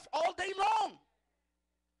stuff all day long.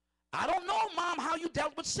 I don't know, Mom, how you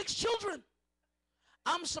dealt with 6 children.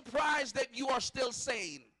 I'm surprised that you are still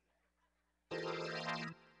sane.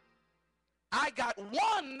 I got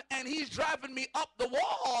one, and he's driving me up the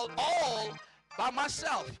wall all by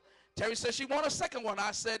myself. Terry says she wants a second one.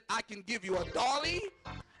 I said, I can give you a dolly.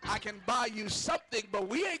 I can buy you something, but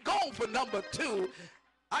we ain't going for number 2.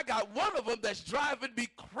 I got one of them that's driving me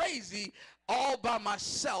crazy all by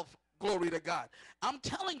myself. Glory to God. I'm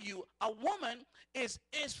telling you, a woman is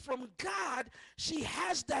from God. She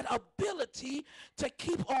has that ability to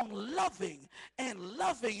keep on loving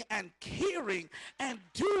and caring and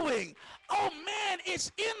doing. Oh man,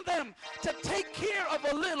 it's in them to take care of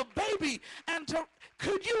a little baby and to,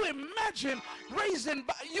 could you imagine raising,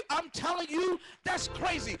 I'm telling you, that's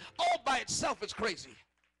crazy. All by itself it's crazy.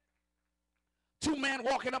 2 men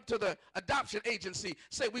walking up to the adoption agency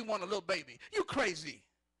say, we want a little baby. You crazy.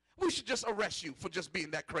 We should just arrest you for just being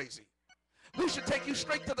that crazy. We should take you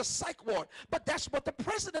straight to the psych ward. But that's what the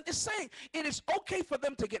president is saying. It is okay for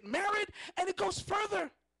them to get married, and it goes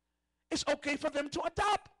further. It's okay for them to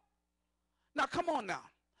adopt. Now, come on now.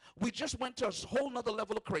 We just went to a whole nother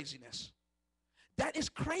level of craziness. That is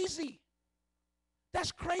crazy.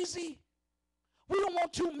 That's crazy. We don't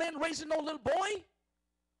want 2 men raising no little boy.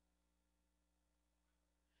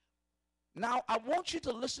 Now, I want you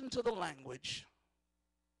to listen to the language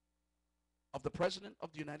of the President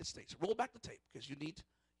of the United States. Roll back the tape, because you need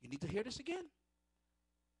to hear this again.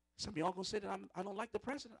 Some of y'all going to say that I don't like the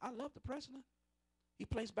President. I love the President. He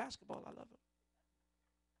plays basketball. I love him.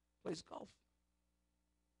 Plays golf.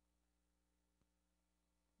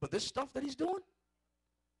 But this stuff that he's doing,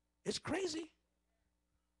 it's crazy.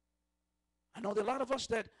 I know there are a lot of us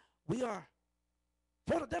that we are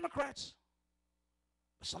for the Democrats.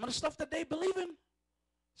 But some of the stuff that they believe in,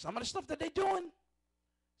 some of the stuff that they're doing,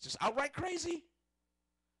 it's just outright crazy.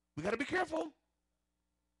 We got to be careful.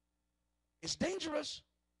 It's dangerous.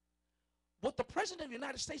 What the President of the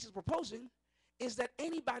United States is proposing is that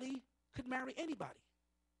anybody could marry anybody.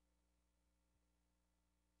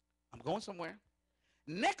 I'm going somewhere.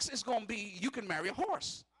 Next is going to be you can marry a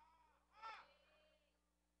horse.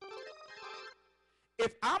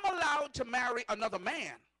 If I'm allowed to marry another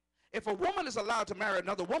man, if a woman is allowed to marry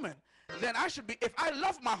another woman, then I should be, if I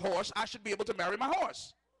love my horse, I should be able to marry my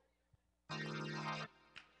horse.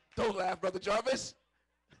 Don't laugh, Brother Jarvis.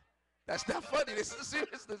 That's not funny. This is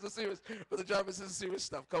serious. Brother Jarvis, this is serious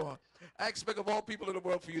stuff. Come on. I expect of all people in the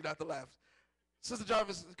world for you not to laugh. Sister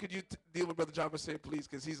Jarvis, could you deal with Brother Jarvis here, please?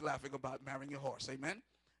 Because he's laughing about marrying your horse. Amen?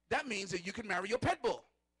 That means that you can marry your pet bull.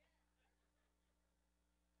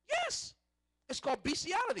 Yes. It's called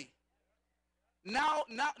bestiality. Now,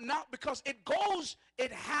 because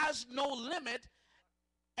it has no limit,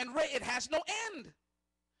 and it has no end.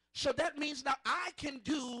 So that means now I can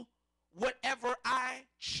do whatever I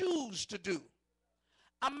choose to do.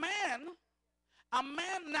 A man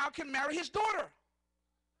now can marry his daughter.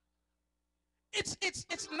 It's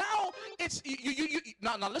now, it's,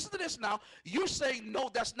 now listen to this now. You're saying, no,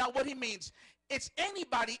 that's not what he means. It's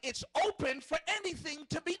anybody, it's open for anything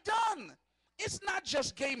to be done. It's not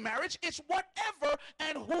just gay marriage, it's whatever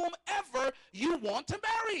and whomever you want to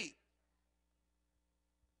marry.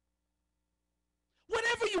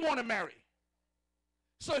 Whatever you want to marry.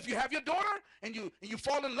 So if you have your daughter and you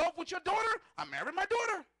fall in love with your daughter, I married my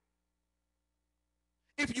daughter.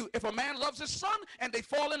 If a man loves his son and they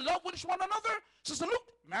fall in love with one another, Sister Luke,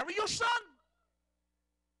 marry your son.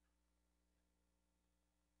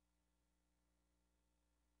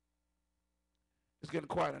 It's getting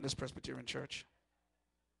quiet in this Presbyterian church.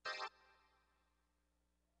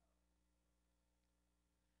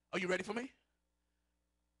 Are you ready for me?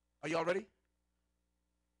 Are y'all ready?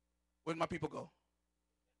 Where did my people go?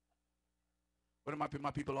 Where did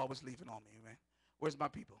my people always leaving on me, man? Where's my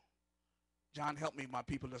people? John, help me. My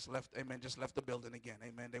people just left, amen, just left the building again,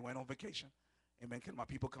 amen. They went on vacation. Amen. Can my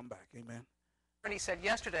people come back? Amen. And he said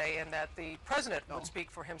yesterday and that the president would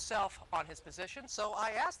speak for himself on his position. So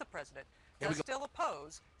I asked the president, does he still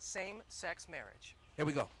oppose same-sex marriage? Here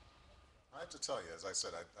we go. I have to tell you, as I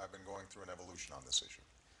said, I've been going through an evolution on this issue.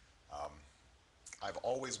 I've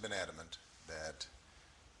always been adamant that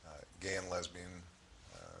gay and lesbian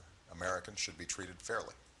Americans should be treated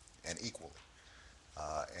fairly and equally.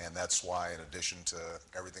 And that's why, in addition to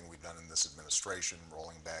everything we've done in this administration,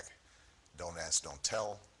 rolling back Don't Ask, Don't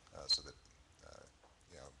Tell, so that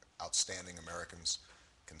outstanding Americans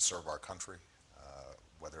can serve our country,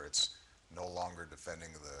 whether it's no longer defending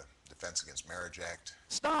the Defense Against Marriage Act.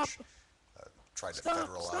 Stop. Which, tried to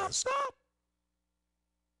federalize. Stop.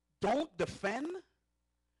 Don't defend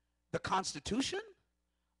the Constitution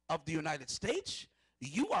of the United States.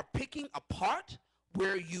 You are picking a part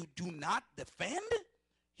where you do not defend.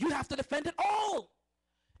 You have to defend it all.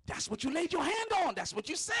 That's what you laid your hand on. That's what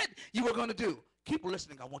you said you were going to do. Keep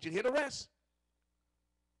listening. I want you to hear the rest.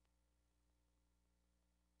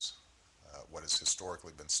 What has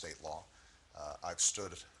historically been state law. I've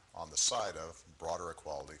stood on the side of broader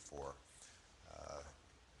equality for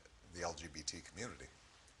the LGBT community.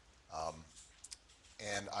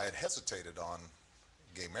 And I had hesitated on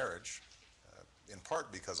gay marriage, in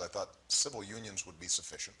part because I thought civil unions would be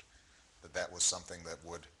sufficient, that was something that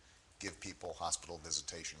would give people hospital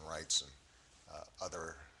visitation rights and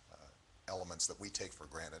other elements that we take for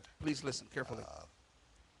granted. Please listen carefully.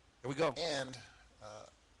 Here we go. And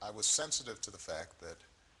I was sensitive to the fact that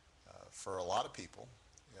for a lot of people,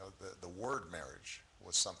 the word marriage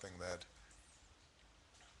was something that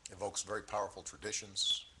evokes very powerful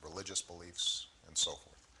traditions, religious beliefs, and so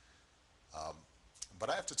forth. But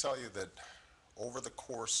I have to tell you that over the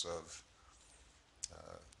course of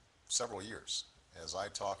several years, as I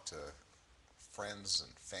talk to friends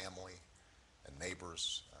and family and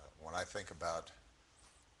neighbors, when I think about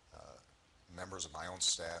members of my own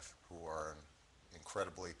staff who are in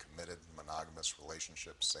incredibly committed monogamous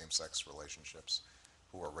relationships, same-sex relationships,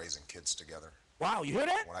 who are raising kids together. Wow, you hear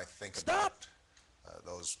that? When I think Stop. about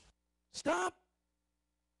those Stop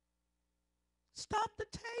the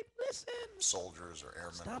tape. Listen. soldiers or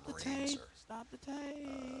airmen Stop or the Marines tape. or Stop the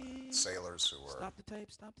tape. sailors who are Stop the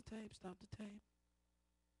tape. Stop the tape. Stop the tape.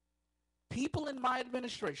 People in my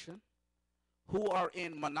administration who are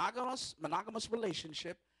in monogamous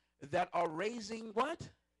relationship that are raising what?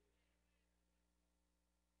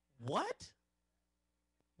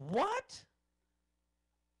 What?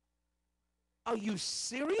 Are you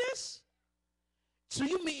serious? So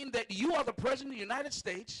you mean that you are the president of the United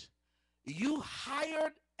States, you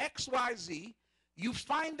hired XYZ, you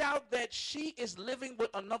find out that she is living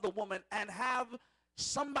with another woman and have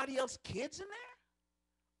somebody else's kids in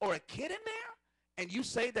there? Or a kid in there? And you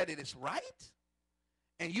say that it is right?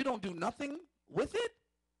 And you don't do nothing with it?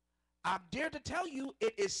 I dare to tell you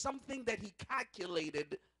it is something that he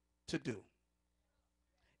calculated to do.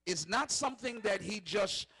 It's not something that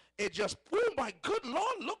oh my good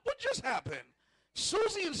Lord, look what just happened.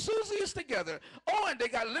 Susie and Susie is together. Oh, and they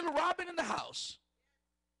got little Robin in the house.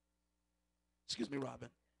 Excuse me, Robin.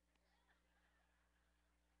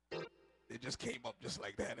 It just came up just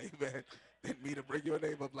like that, amen. Didn't mean to bring your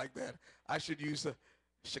name up like that. I should use a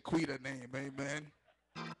Shaquita name, amen.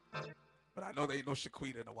 But I know there ain't no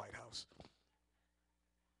Shaquita in the White House.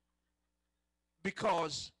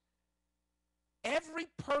 Because every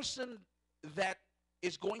person that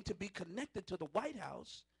is going to be connected to the White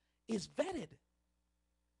House is vetted.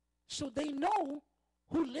 So they know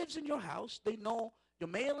who lives in your house. They know the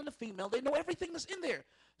male and the female. They know everything that's in there.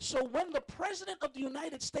 So when the president of the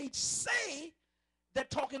United States say that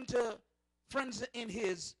talking to friends in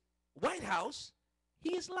his White House,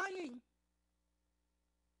 he is lying.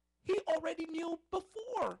 He already knew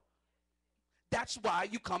before. That's why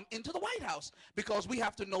you come into the White House, because we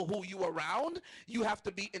have to know who you are around. You have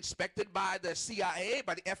to be inspected by the CIA,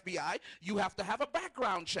 by the FBI. You have to have a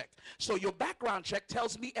background check. So your background check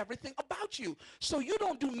tells me everything about you. So you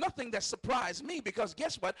don't do nothing that surprised me, because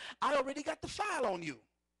guess what? I already got the file on you.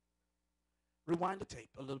 Rewind the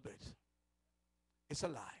tape a little bit. It's a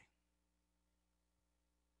lie.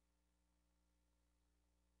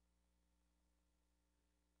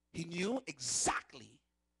 He knew exactly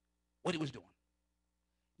what he was doing.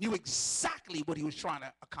 Knew exactly what he was trying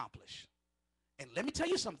to accomplish. And let me tell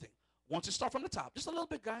you something. Once you start from the top, just a little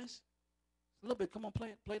bit, guys. A little bit. Come on,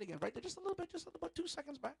 play it again. Right there, just a little bit, just about 2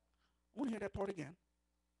 seconds back. I want to hear that part again.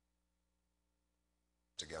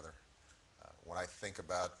 Together. When I think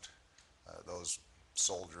about those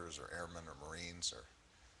soldiers or airmen or Marines or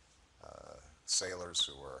sailors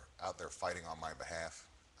who are out there fighting on my behalf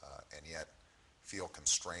and yet feel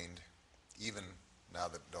constrained, even now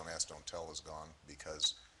that Don't Ask, Don't Tell is gone,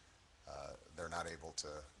 because they're not able to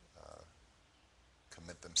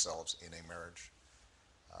commit themselves in a marriage.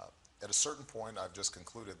 At a certain point, I've just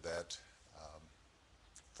concluded that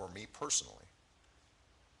for me personally,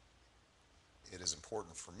 it is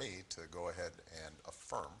important for me to go ahead and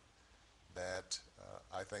affirm that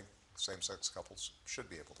I think same-sex couples should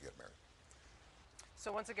be able to get married.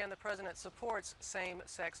 So once again, the president supports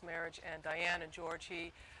same-sex marriage, and Diane and George,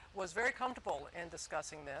 he was very comfortable in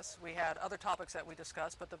discussing this. We had other topics that we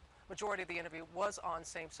discussed, but the majority of the interview was on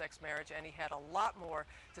same-sex marriage, and he had a lot more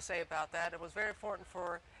to say about that. It was very important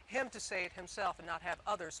for him to say it himself and not have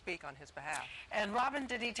others speak on his behalf. And Robin,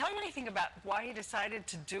 did he tell you anything about why he decided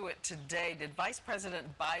to do it today? Did Vice President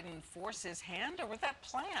Biden force his hand, or was that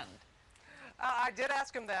planned? I did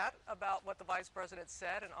ask him that, about what the vice president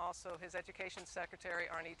said, and also his education secretary,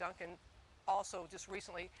 Arne Duncan, also just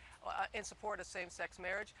recently in support of same-sex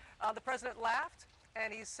marriage. The president laughed,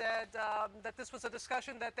 and he said that this was a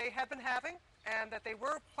discussion that they had been having and that they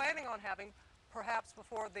were planning on having perhaps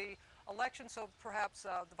before the election, so perhaps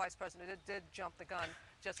the vice president did jump the gun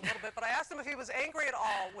just a little bit. But I asked him if he was angry at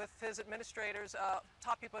all with his administrators,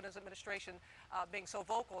 top people in his administration being so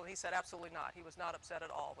vocal, and he said absolutely not. He was not upset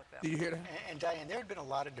at all with them. Do you hear that? And Diane, there had been a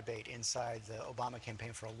lot of debate inside the Obama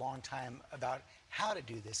campaign for a long time about how to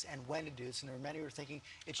do this and when to do this, and there were many who were thinking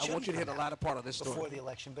it should. I want you to hear the latter part of this story. Before the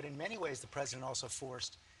election, but in many ways the president also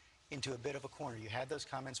forced into a bit of a corner. You had those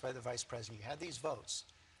comments by the vice president, you had these votes.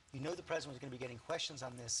 You know the president was going to be getting questions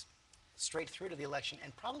on this straight through to the election,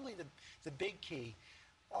 and probably the big key,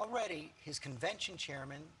 already his convention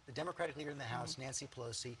chairman, the Democratic leader in the House, Nancy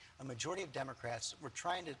Pelosi, a majority of Democrats were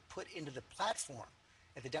trying to put into the platform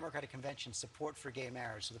at the Democratic convention support for gay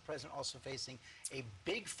marriage. So the president also facing a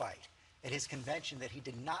big fight at his convention that he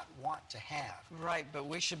did not want to have. Right, but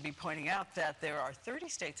we should be pointing out that there are 30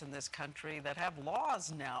 states in this country that have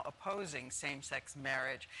laws now opposing same-sex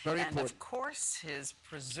marriage. Very and important. Of course, his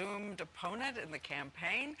presumed opponent in the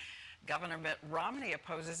campaign, Governor Mitt Romney,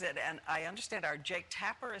 opposes it. And I understand our Jake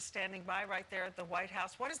Tapper is standing by right there at the White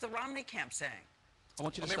House. What is the Romney camp saying? I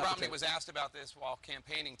want you to Mitt stop Romney it. was asked about this while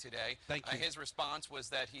campaigning today. Thank you. His response was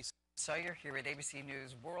that he Sawyer here at ABC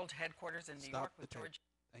News World Headquarters in New Stop York the with tape. George.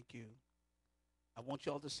 Thank you. I want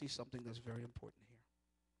you all to see something that's very important here.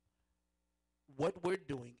 What we're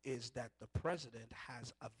doing is that the president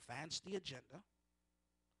has advanced the agenda,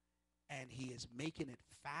 and he is making it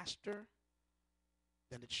faster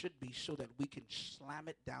than it should be so that we can slam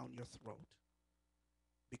it down your throat.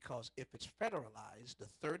 Because if it's federalized, the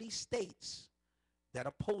 30 states that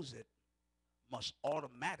oppose it must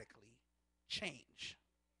automatically change.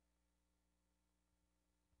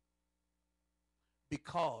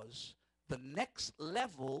 Because the next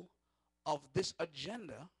level of this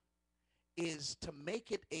agenda is to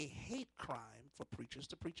make it a hate crime for preachers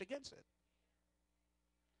to preach against it.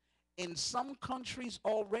 In some countries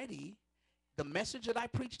already, the message that I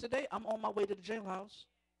preach today, I'm on my way to the jailhouse.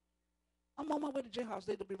 I'm on my way to the jailhouse.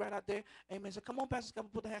 They'll be right out there. Amen. So come on, Pastor Scott,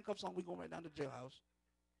 put the handcuffs on. We're going right down to the jailhouse.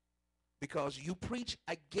 Because you preach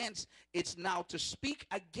against, it's now to speak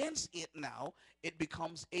against it now, it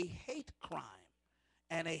becomes a hate crime.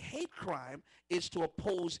 And a hate crime is to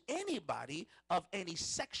oppose anybody of any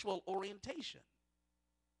sexual orientation.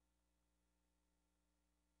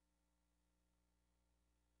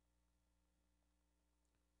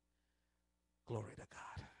 Glory to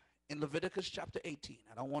God. In Leviticus chapter 18,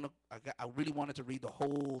 I really wanted to read the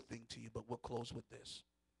whole thing to you, but we'll close with this.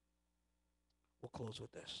 We'll close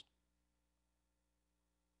with this.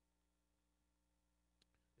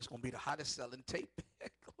 It's going to be the hottest selling tape.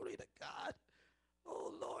 Glory to God.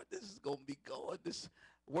 Oh, Lord, this is going to be going. This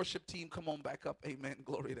worship team, come on back up. Amen.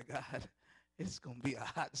 Glory to God. It's going to be a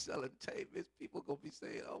hot selling tape. It's people going to be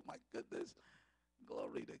saying, oh my goodness,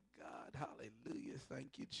 glory to God. Hallelujah.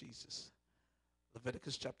 Thank you, Jesus.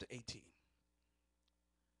 Leviticus chapter 18.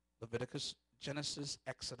 Leviticus, Genesis,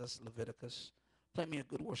 Exodus, Leviticus. Play me a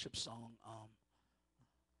good worship song.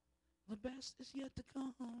 The best is yet to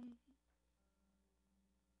come.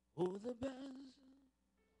 Oh, the best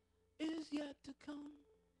is yet to come.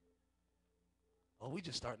 Oh, we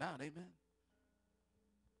just start now, amen.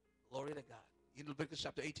 Glory to God. You know Leviticus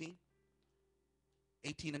chapter 18?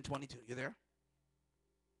 18 and 22. You there?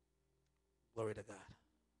 Glory to God.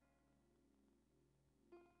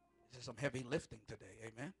 This is some heavy lifting today,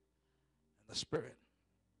 amen. And the Spirit.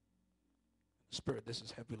 This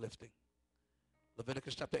is heavy lifting.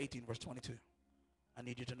 Leviticus chapter 18, verse 22. I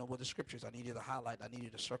need you to know what the scriptures. I need you to highlight. I need you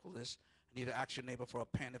to circle this. I need you to ask your neighbor for a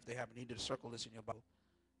pen if they have. I need you to circle this in your Bible.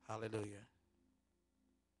 Hallelujah.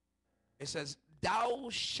 It says, thou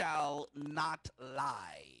shalt not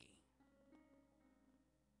lie.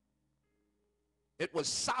 It was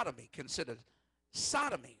sodomy, considered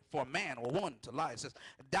sodomy for a man or woman to lie. It says,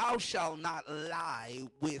 thou shalt not lie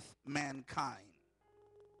with mankind,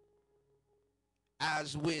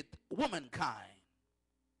 as with womankind.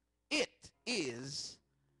 It is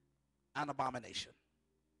an abomination.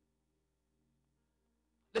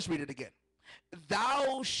 Let's read it again.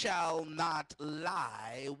 Thou shalt not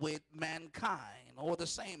lie with mankind, or the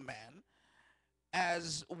same man,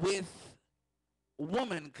 as with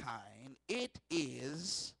womankind. It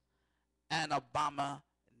is an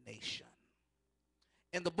abomination.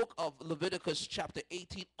 In the book of Leviticus chapter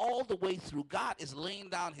 18, all the way through, God is laying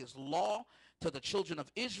down his law to the children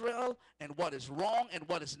of Israel and what is wrong and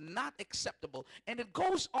what is not acceptable. And it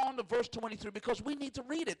goes on to verse 23 because we need to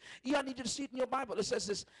read it. Yeah, I need you to see it in your Bible. It says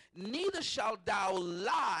this, neither shalt thou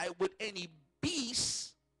lie with any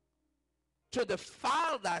beast to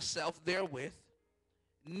defile thyself therewith,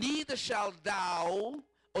 neither shalt thou,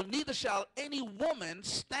 or neither shall any woman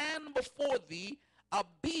stand before thee a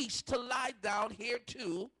beast to lie down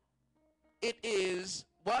hereto. It is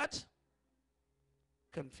what?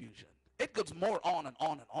 Confusion. It goes more on and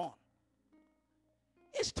on and on.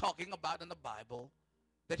 It's talking about in the Bible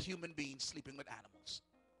that human beings sleeping with animals.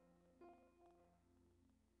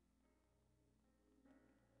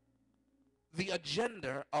 The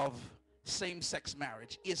agenda of same-sex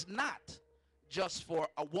marriage is not just for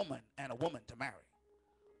a woman and a woman to marry,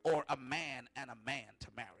 or a man and a man to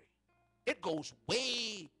marry. It goes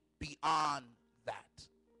way beyond that.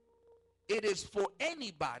 It is for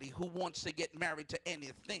anybody who wants to get married to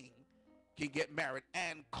anything can get married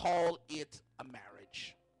and call it a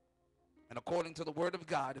marriage. And according to the word of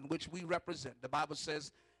God in which we represent, the Bible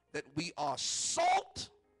says that we are salt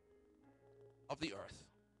of the earth.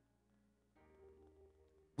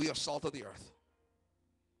 We are salt of the earth.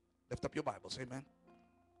 Lift up your Bibles, amen.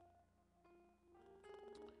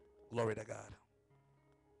 Glory to God.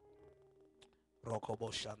 Come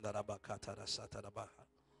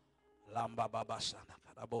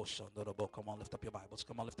on, lift up your Bibles.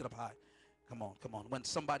 Come on, lift it up high. Come on, come on. When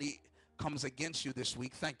somebody comes against you this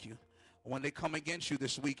week, thank you. When they come against you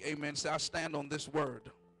this week, amen, say, I stand on this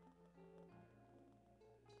word.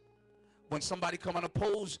 When somebody come and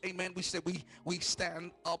oppose, amen, we say we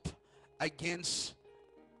stand up against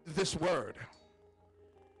this word.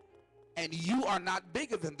 And you are not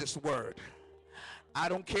bigger than this word. I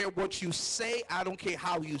don't care what you say. I don't care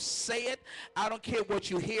how you say it. I don't care what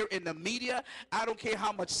you hear in the media. I don't care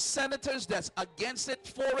how much senators that's against it,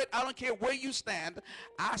 for it. I don't care where you stand.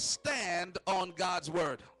 I stand on God's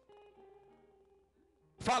word.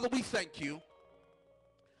 Father, we thank you.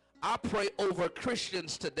 I pray over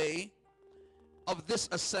Christians today of this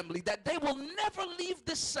assembly that they will never leave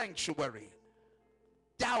this sanctuary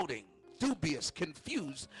doubting, dubious,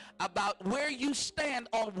 confused about where you stand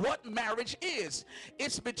on what marriage is.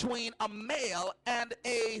 It's between a male and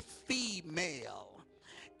a female.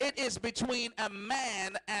 It is between a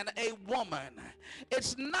man and a woman.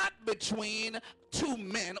 It's not between two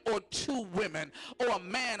men or two women, or a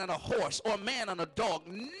man and a horse, or a man and a dog.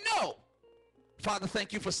 No. Father,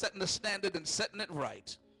 thank you for setting the standard and setting it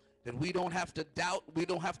right. That we don't have to doubt, we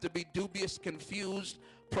don't have to be dubious, confused,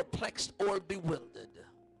 perplexed, or bewildered.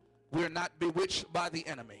 We're not bewitched by the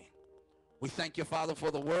enemy. We thank you, Father, for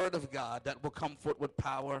the word of God that will come forth with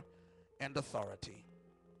power and authority.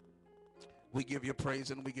 We give you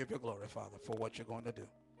praise and we give you glory, Father, for what you're going to do.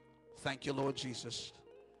 Thank you, Lord Jesus,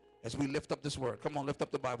 as we lift up this word. Come on, lift up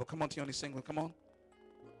the Bible. Come on, Tioni, sing with. Come on.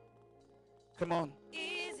 Come on.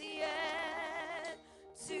 Is yet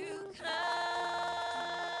to come.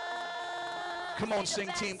 Come on, sing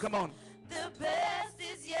team. Come on. The best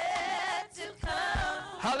is yet to come.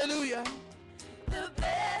 Hallelujah.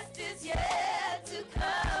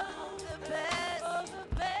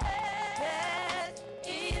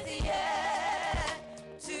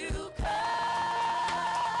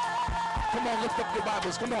 on, lift up your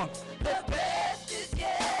Bibles. Come on. The best is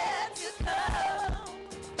yet to come.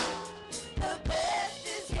 The best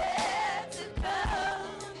is yet to come.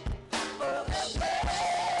 For the best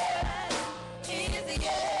is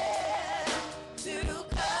yet to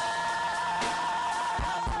come.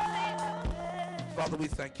 Father, we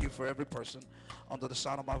thank you for every person under the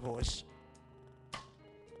sound of my voice,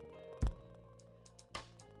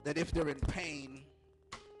 that if they're in pain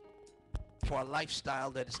for a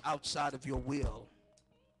lifestyle that is outside of your will,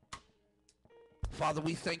 Father,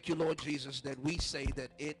 we thank you, Lord Jesus, that we say that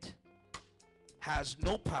it has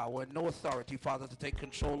no power and no authority, Father, to take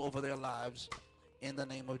control over their lives in the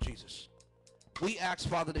name of Jesus. We ask,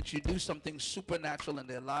 Father, that you do something supernatural in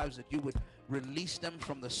their lives, that you would release them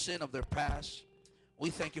from the sin of their past. We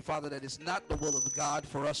thank you, Father, that it's not the will of God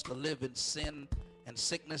for us to live in sin and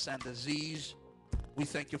sickness and disease. We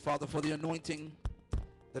thank you, Father, for the anointing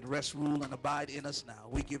that rests, rule, and abide in us now.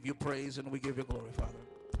 We give you praise and we give you glory, Father.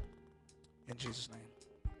 In Jesus'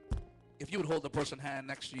 name. If you would hold the person's hand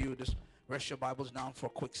next to you, just rest your Bibles down for a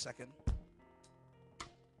quick second.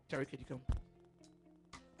 Terry, could you come?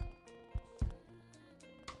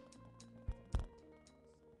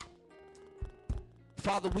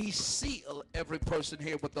 Father, we seal every person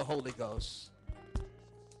here with the Holy Ghost,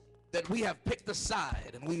 that we have picked a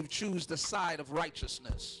side and we've chosen the side of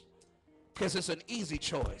righteousness because it's an easy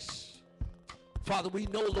choice. Father, we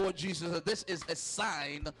know, Lord Jesus, that this is a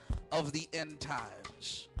sign of the end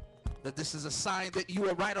times, that this is a sign that you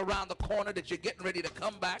are right around the corner, that you're getting ready to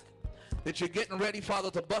come back, that you're getting ready, Father,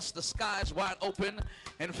 to bust the skies wide open.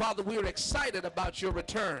 And Father, we're excited about your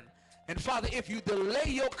return. And Father, if you delay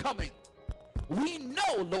your coming, we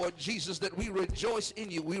know, Lord Jesus, that we rejoice in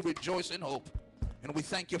you. We rejoice in hope. And we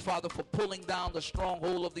thank you, Father, for pulling down the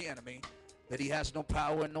stronghold of the enemy, that he has no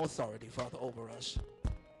power and no authority, Father, over us.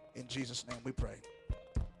 In Jesus' name we pray.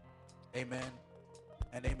 Amen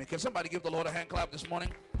and amen. Can somebody give the Lord a hand clap this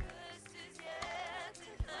morning?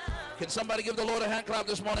 Can somebody give the Lord a hand clap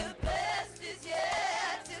this morning? The best is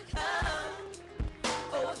yet to come.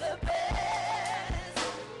 Oh, the best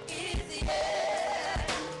is yet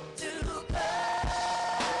to come.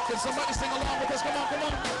 Can somebody sing along with us? Come on, come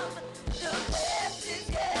on. The best is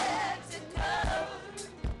yet to come.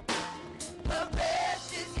 The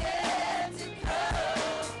best is yet to come.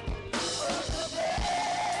 Oh, the best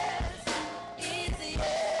is yet to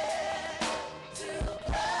come.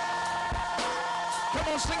 Come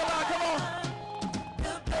on, sing along, come on.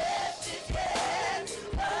 The best is yet to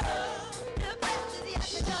come. The best is yet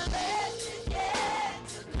to come. The best is yet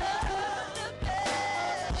to come. The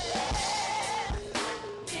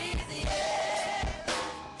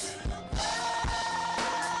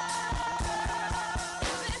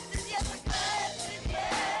best is yet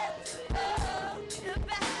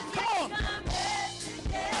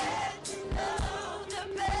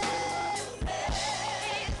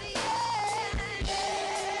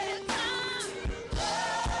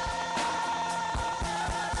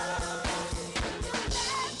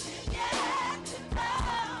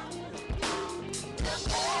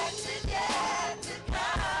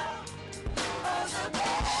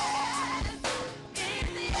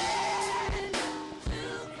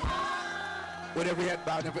With every head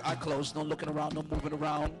bowed, every eye closed, no looking around, no moving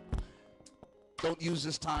around. Don't use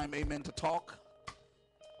this time, amen, to talk.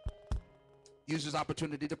 Use this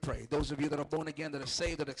opportunity to pray. Those of you that are born again, that are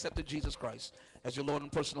saved, that accepted Jesus Christ as your Lord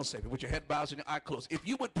and personal Savior, with your head bowed and your eye closed. If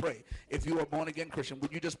you would pray, if you are born again Christian,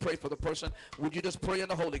 would you just pray for the person? Would you just pray in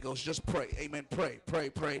the Holy Ghost? Just pray. Amen. Pray, pray,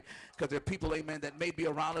 pray. Because there are people, amen, that may be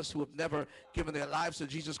around us who have never given their lives to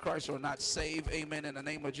Jesus Christ or are not saved. Amen. In the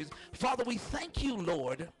name of Jesus. Father, we thank you,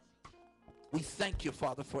 Lord. We thank you,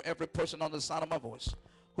 Father, for every person on the sound of my voice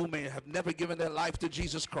who may have never given their life to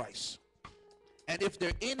Jesus Christ. And if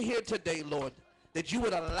they're in here today, Lord, that you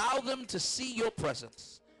would allow them to see your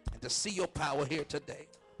presence and to see your power here today.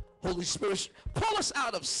 Holy Spirit, pull us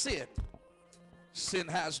out of sin. Sin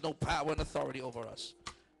has no power and authority over us.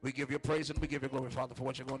 We give you praise and we give you glory, Father, for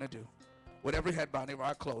what you're going to do. With every head bowed, every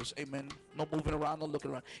eye closed, amen. No moving around, no looking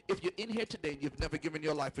around. If you're in here today and you've never given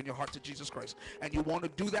your life and your heart to Jesus Christ, and you want to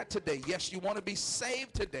do that today, yes, you want to be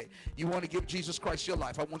saved today, you want to give Jesus Christ your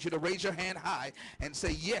life, I want you to raise your hand high and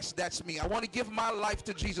say, yes, that's me. I want to give my life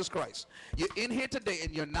to Jesus Christ. You're in here today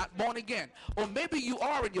and you're not born again. Or maybe you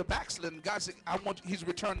are and you're backslidden. God said, he's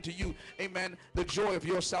returned to you, amen, the joy of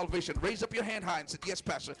your salvation. Raise up your hand high and say, yes,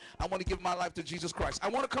 Pastor, I want to give my life to Jesus Christ. I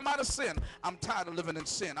want to come out of sin. I'm tired of living in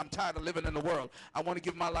sin. I'm tired of living in in the world. I want to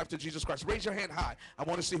give my life to Jesus Christ. Raise your hand high. I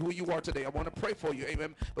want to see who you are today. I want to pray for you,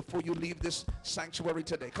 amen, before you leave this sanctuary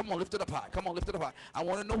today. Come on, lift it up high. Come on, lift it up high. I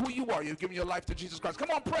want to know who you are. You've given your life to Jesus Christ. Come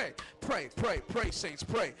on, pray. Pray, pray, pray, saints,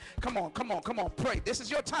 pray. Come on, come on, come on, pray. This is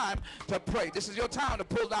your time to pray. This is your time to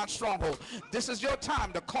pull down strongholds. This is your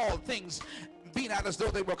time to call things be not as though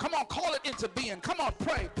they were. Come on, call it into being. Come on,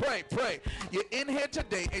 pray, pray, pray. You're in here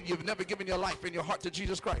today and you've never given your life and your heart to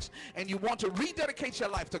Jesus Christ, and you want to rededicate your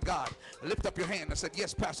life to God. Lift up your hand and say,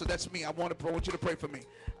 yes, Pastor, that's me. I want you to pray for me.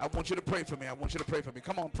 I want you to pray for me. I want you to pray for me.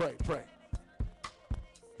 Come on, pray, pray.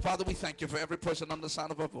 Father, we thank you for every person on the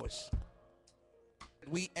sound of our voice.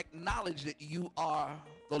 We acknowledge that you are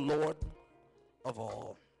the Lord of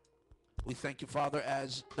all. We thank you, Father,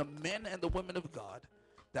 as the men and the women of God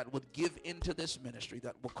that would give into this ministry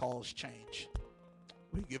that will cause change.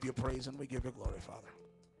 We give you praise and we give you glory, Father.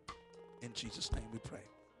 In Jesus' name we pray.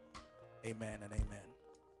 Amen and amen.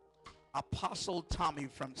 Apostle Tommy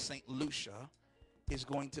from St. Lucia is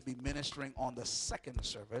going to be ministering on the second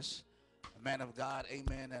service. Man of God,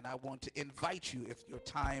 amen. And I want to invite you, if your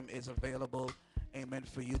time is available, amen,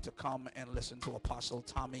 for you to come and listen to Apostle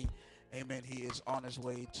Tommy. Amen. He is on his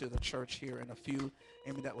way to the church here in a few.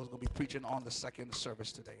 Amen. That was going to be preaching on the second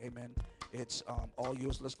service today. Amen. It's all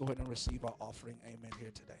yours. Let's go ahead and receive our offering. Amen.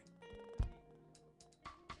 Here today.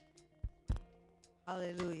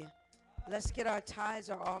 Hallelujah. Let's get our tithes,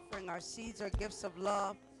 our offering, our seeds, our gifts of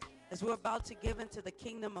love as we're about to give into the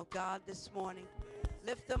kingdom of God this morning.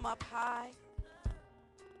 Lift them up high.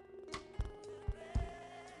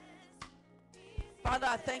 Father,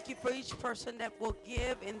 I thank you for each person that will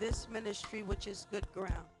give in this ministry, which is good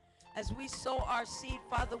ground. As we sow our seed,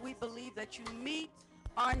 Father, we believe that you meet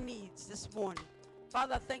our needs this morning.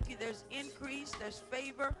 Father, I thank you there's increase, there's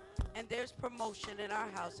favor, and there's promotion in our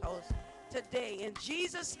households today. In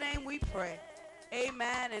Jesus' name we pray.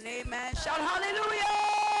 Amen and amen. Shout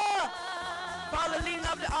hallelujah! Father, leading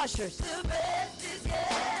up the ushers. The best is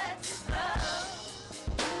yet